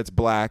gonna do it, it's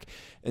black.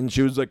 And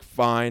she was like,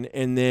 fine.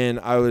 And then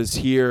I was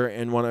here,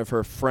 and one of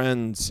her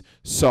friends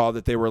saw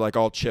that they were like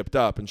all chipped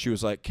up, and she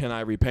was like, can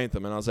I repaint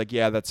them? And I was like,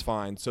 yeah, that's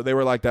fine. So they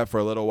were like that for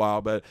a little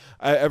while, but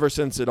ever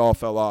since it all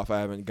fell off, I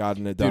haven't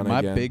gotten it done Dude, my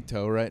again. big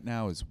toe right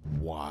now is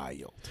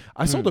wild.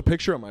 I sold a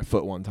picture of my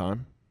foot one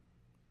time.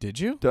 Did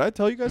you? Did I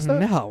tell you guys that?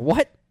 no,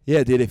 what?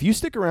 Yeah, dude, if you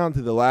stick around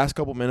to the last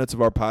couple minutes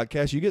of our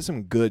podcast, you get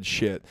some good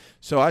shit.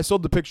 So I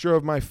sold the picture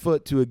of my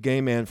foot to a gay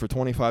man for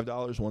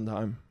 $25 one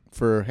time.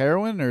 For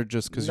heroin or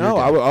just because No,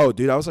 you're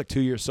dude, I was like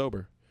 2 years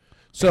sober.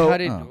 So How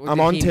did, I'm did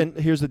on he-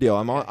 Tinder. Here's the deal.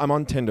 I'm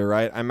on Tinder,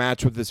 right? I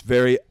match with this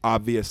very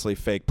obviously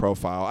fake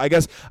profile. I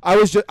guess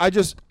I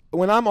just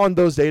when I'm on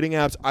those dating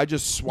apps, I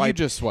just swipe. You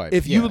just swipe.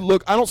 If you yeah.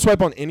 look, I don't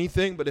swipe on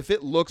anything, but if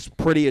it looks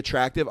pretty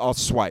attractive, I'll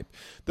swipe.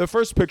 The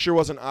first picture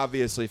wasn't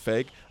obviously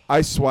fake.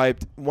 I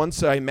swiped.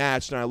 Once I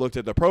matched and I looked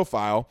at the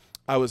profile,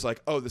 I was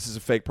like, oh, this is a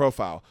fake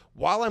profile.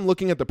 While I'm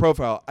looking at the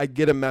profile, I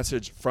get a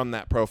message from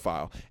that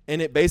profile.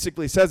 And it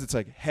basically says, it's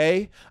like,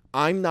 hey,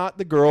 I'm not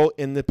the girl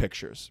in the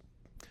pictures.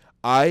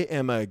 I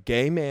am a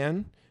gay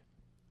man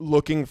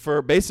looking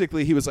for,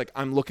 basically, he was like,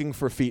 I'm looking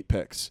for feet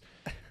pics.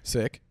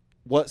 Sick.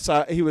 What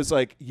size? He was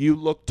like, you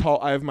look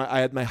tall. I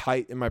had my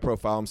height in my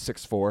profile. I'm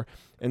 6'4",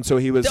 and so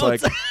he was Don't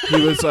like,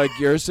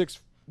 you're 6.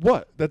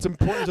 What? That's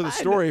important to the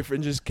story, for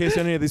in just case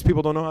any of these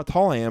people don't know how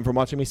tall I am from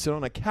watching me sit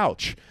on a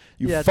couch.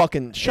 You Yeah,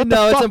 fucking shut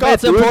no, the it's, fuck up,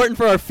 it's dude. important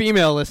for our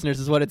female listeners,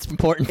 is what it's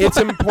important for. It's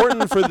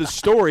important for the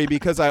story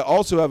because I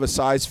also have a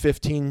size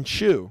 15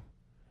 shoe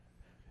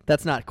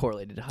That's not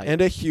correlated to height. and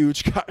a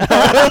huge.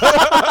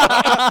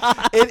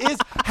 It is.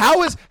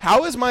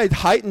 How is my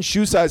height and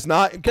shoe size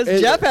not? Because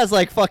it- Jeff has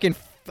like fucking,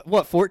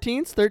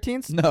 14s,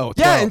 13s? No.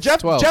 Yeah, 12s, and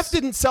Jeff 12s.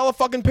 didn't sell a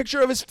fucking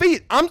picture of his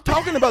feet. I'm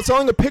talking about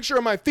selling a picture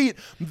of my feet.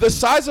 The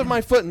size of my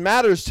foot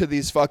matters to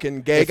these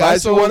fucking gay If I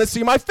guys who sold- want to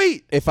see my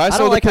feet. If I I don't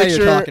sold like a how picture,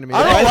 you're talking to me.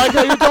 I don't like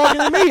how you're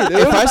talking to me,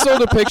 dude. If I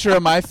sold a picture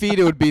of my feet,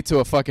 it would be to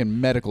a fucking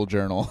medical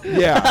journal.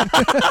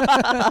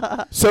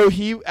 Yeah. So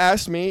he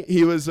asked me,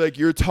 he was like,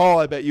 you're tall,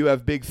 I bet you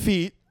have big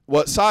feet.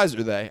 What size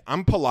are they?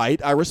 I'm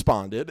polite. I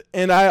responded.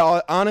 And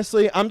I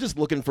honestly, I'm just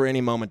looking for any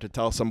moment to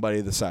tell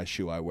somebody the size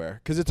shoe I wear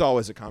because it's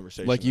always a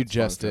conversation. Like you that's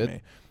fun just for did?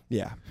 me.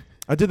 Yeah.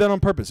 I did that on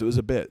purpose. It was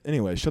a bit.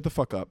 Anyway, shut the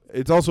fuck up.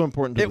 It's also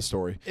important to the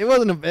story. It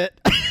wasn't a bit.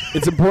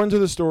 It's important to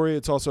the story.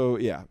 It's also,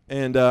 yeah.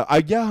 And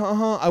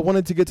I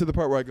wanted to get to the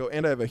part where I go,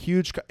 and I have a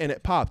huge, and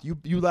it popped.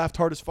 You laughed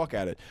hard as fuck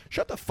at it.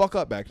 Shut the fuck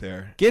up back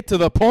there. Get to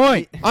the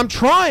point. I'm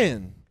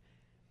trying.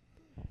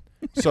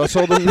 So I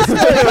sold him.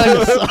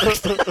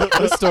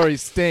 This story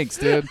stinks,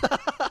 dude.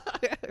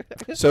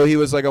 So he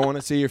was like, I want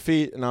to see your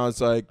feet. And I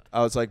was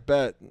like,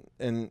 bet.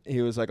 And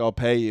he was like, I'll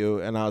pay you.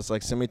 And I was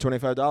like, send me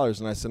 $25.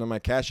 And I sent him my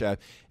Cash App.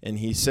 And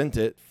he sent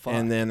it. Fuck.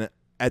 And then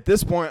at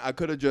this point, I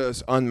could have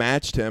just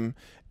unmatched him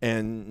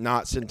and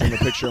not sent him a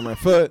picture of my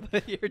foot.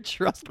 You're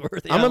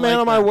trustworthy. I'm I a man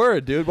like of my that.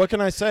 word, dude. What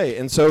can I say?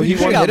 And so he You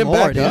should've wanted, got him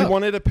back he up.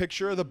 wanted a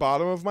picture of the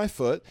bottom of my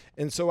foot.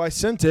 And so I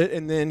sent it.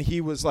 And then he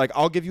was like,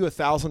 I'll give you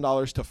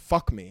 $1,000 to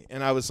fuck me.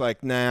 And I was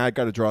like, nah, I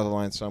got to draw the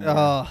line somewhere.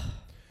 Oh.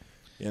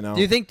 You know?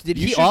 Do you think did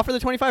You he should- offer the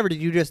 25 or did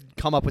you just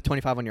come up with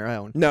 25 on your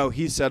own? No,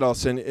 he said I'll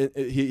send.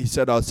 He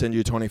said I'll send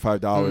you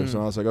 $25, and I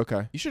was like,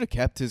 okay. You should have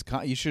kept his.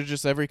 You should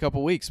just every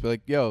couple weeks be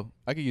like, "Yo,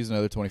 I could use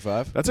another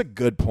 25." That's a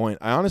good point.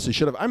 I honestly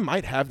should have. I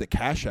might have the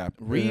Cash App.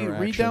 interaction.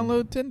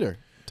 Re-download Tinder.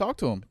 Talk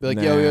to him. Be like,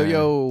 Nah.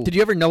 yo. Did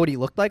you ever know what he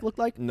looked like?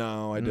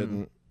 No, I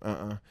didn't.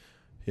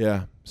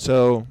 Yeah.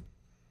 So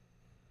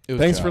It was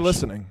thanks for Josh.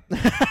 listening.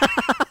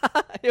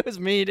 It was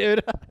me,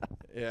 dude.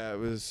 Yeah, it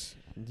was.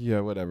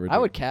 Yeah, whatever. I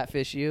dude. would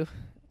catfish you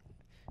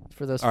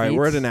for those All right,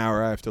 we're at feats. an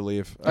hour. I have to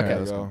leave. I Okay. gotta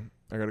let's go.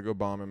 I gotta go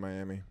bomb in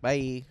Miami.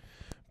 Bye.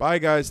 Bye,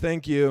 guys.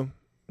 Thank you.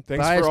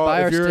 Thanks Buy for all.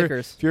 our If you're,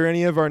 stickers. if you're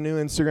any of our new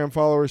Instagram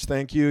followers,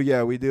 thank you.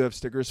 Yeah, we do have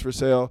stickers for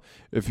sale.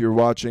 If you're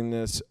watching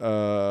this,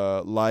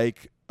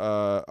 like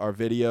our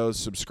videos,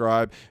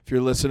 subscribe. If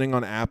you're listening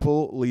on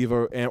Apple,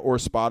 or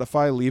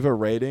Spotify, leave a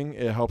rating.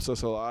 It helps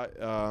us a lot.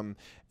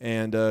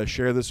 And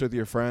share this with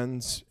your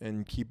friends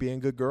and keep being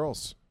good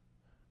girls.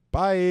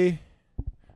 Bye.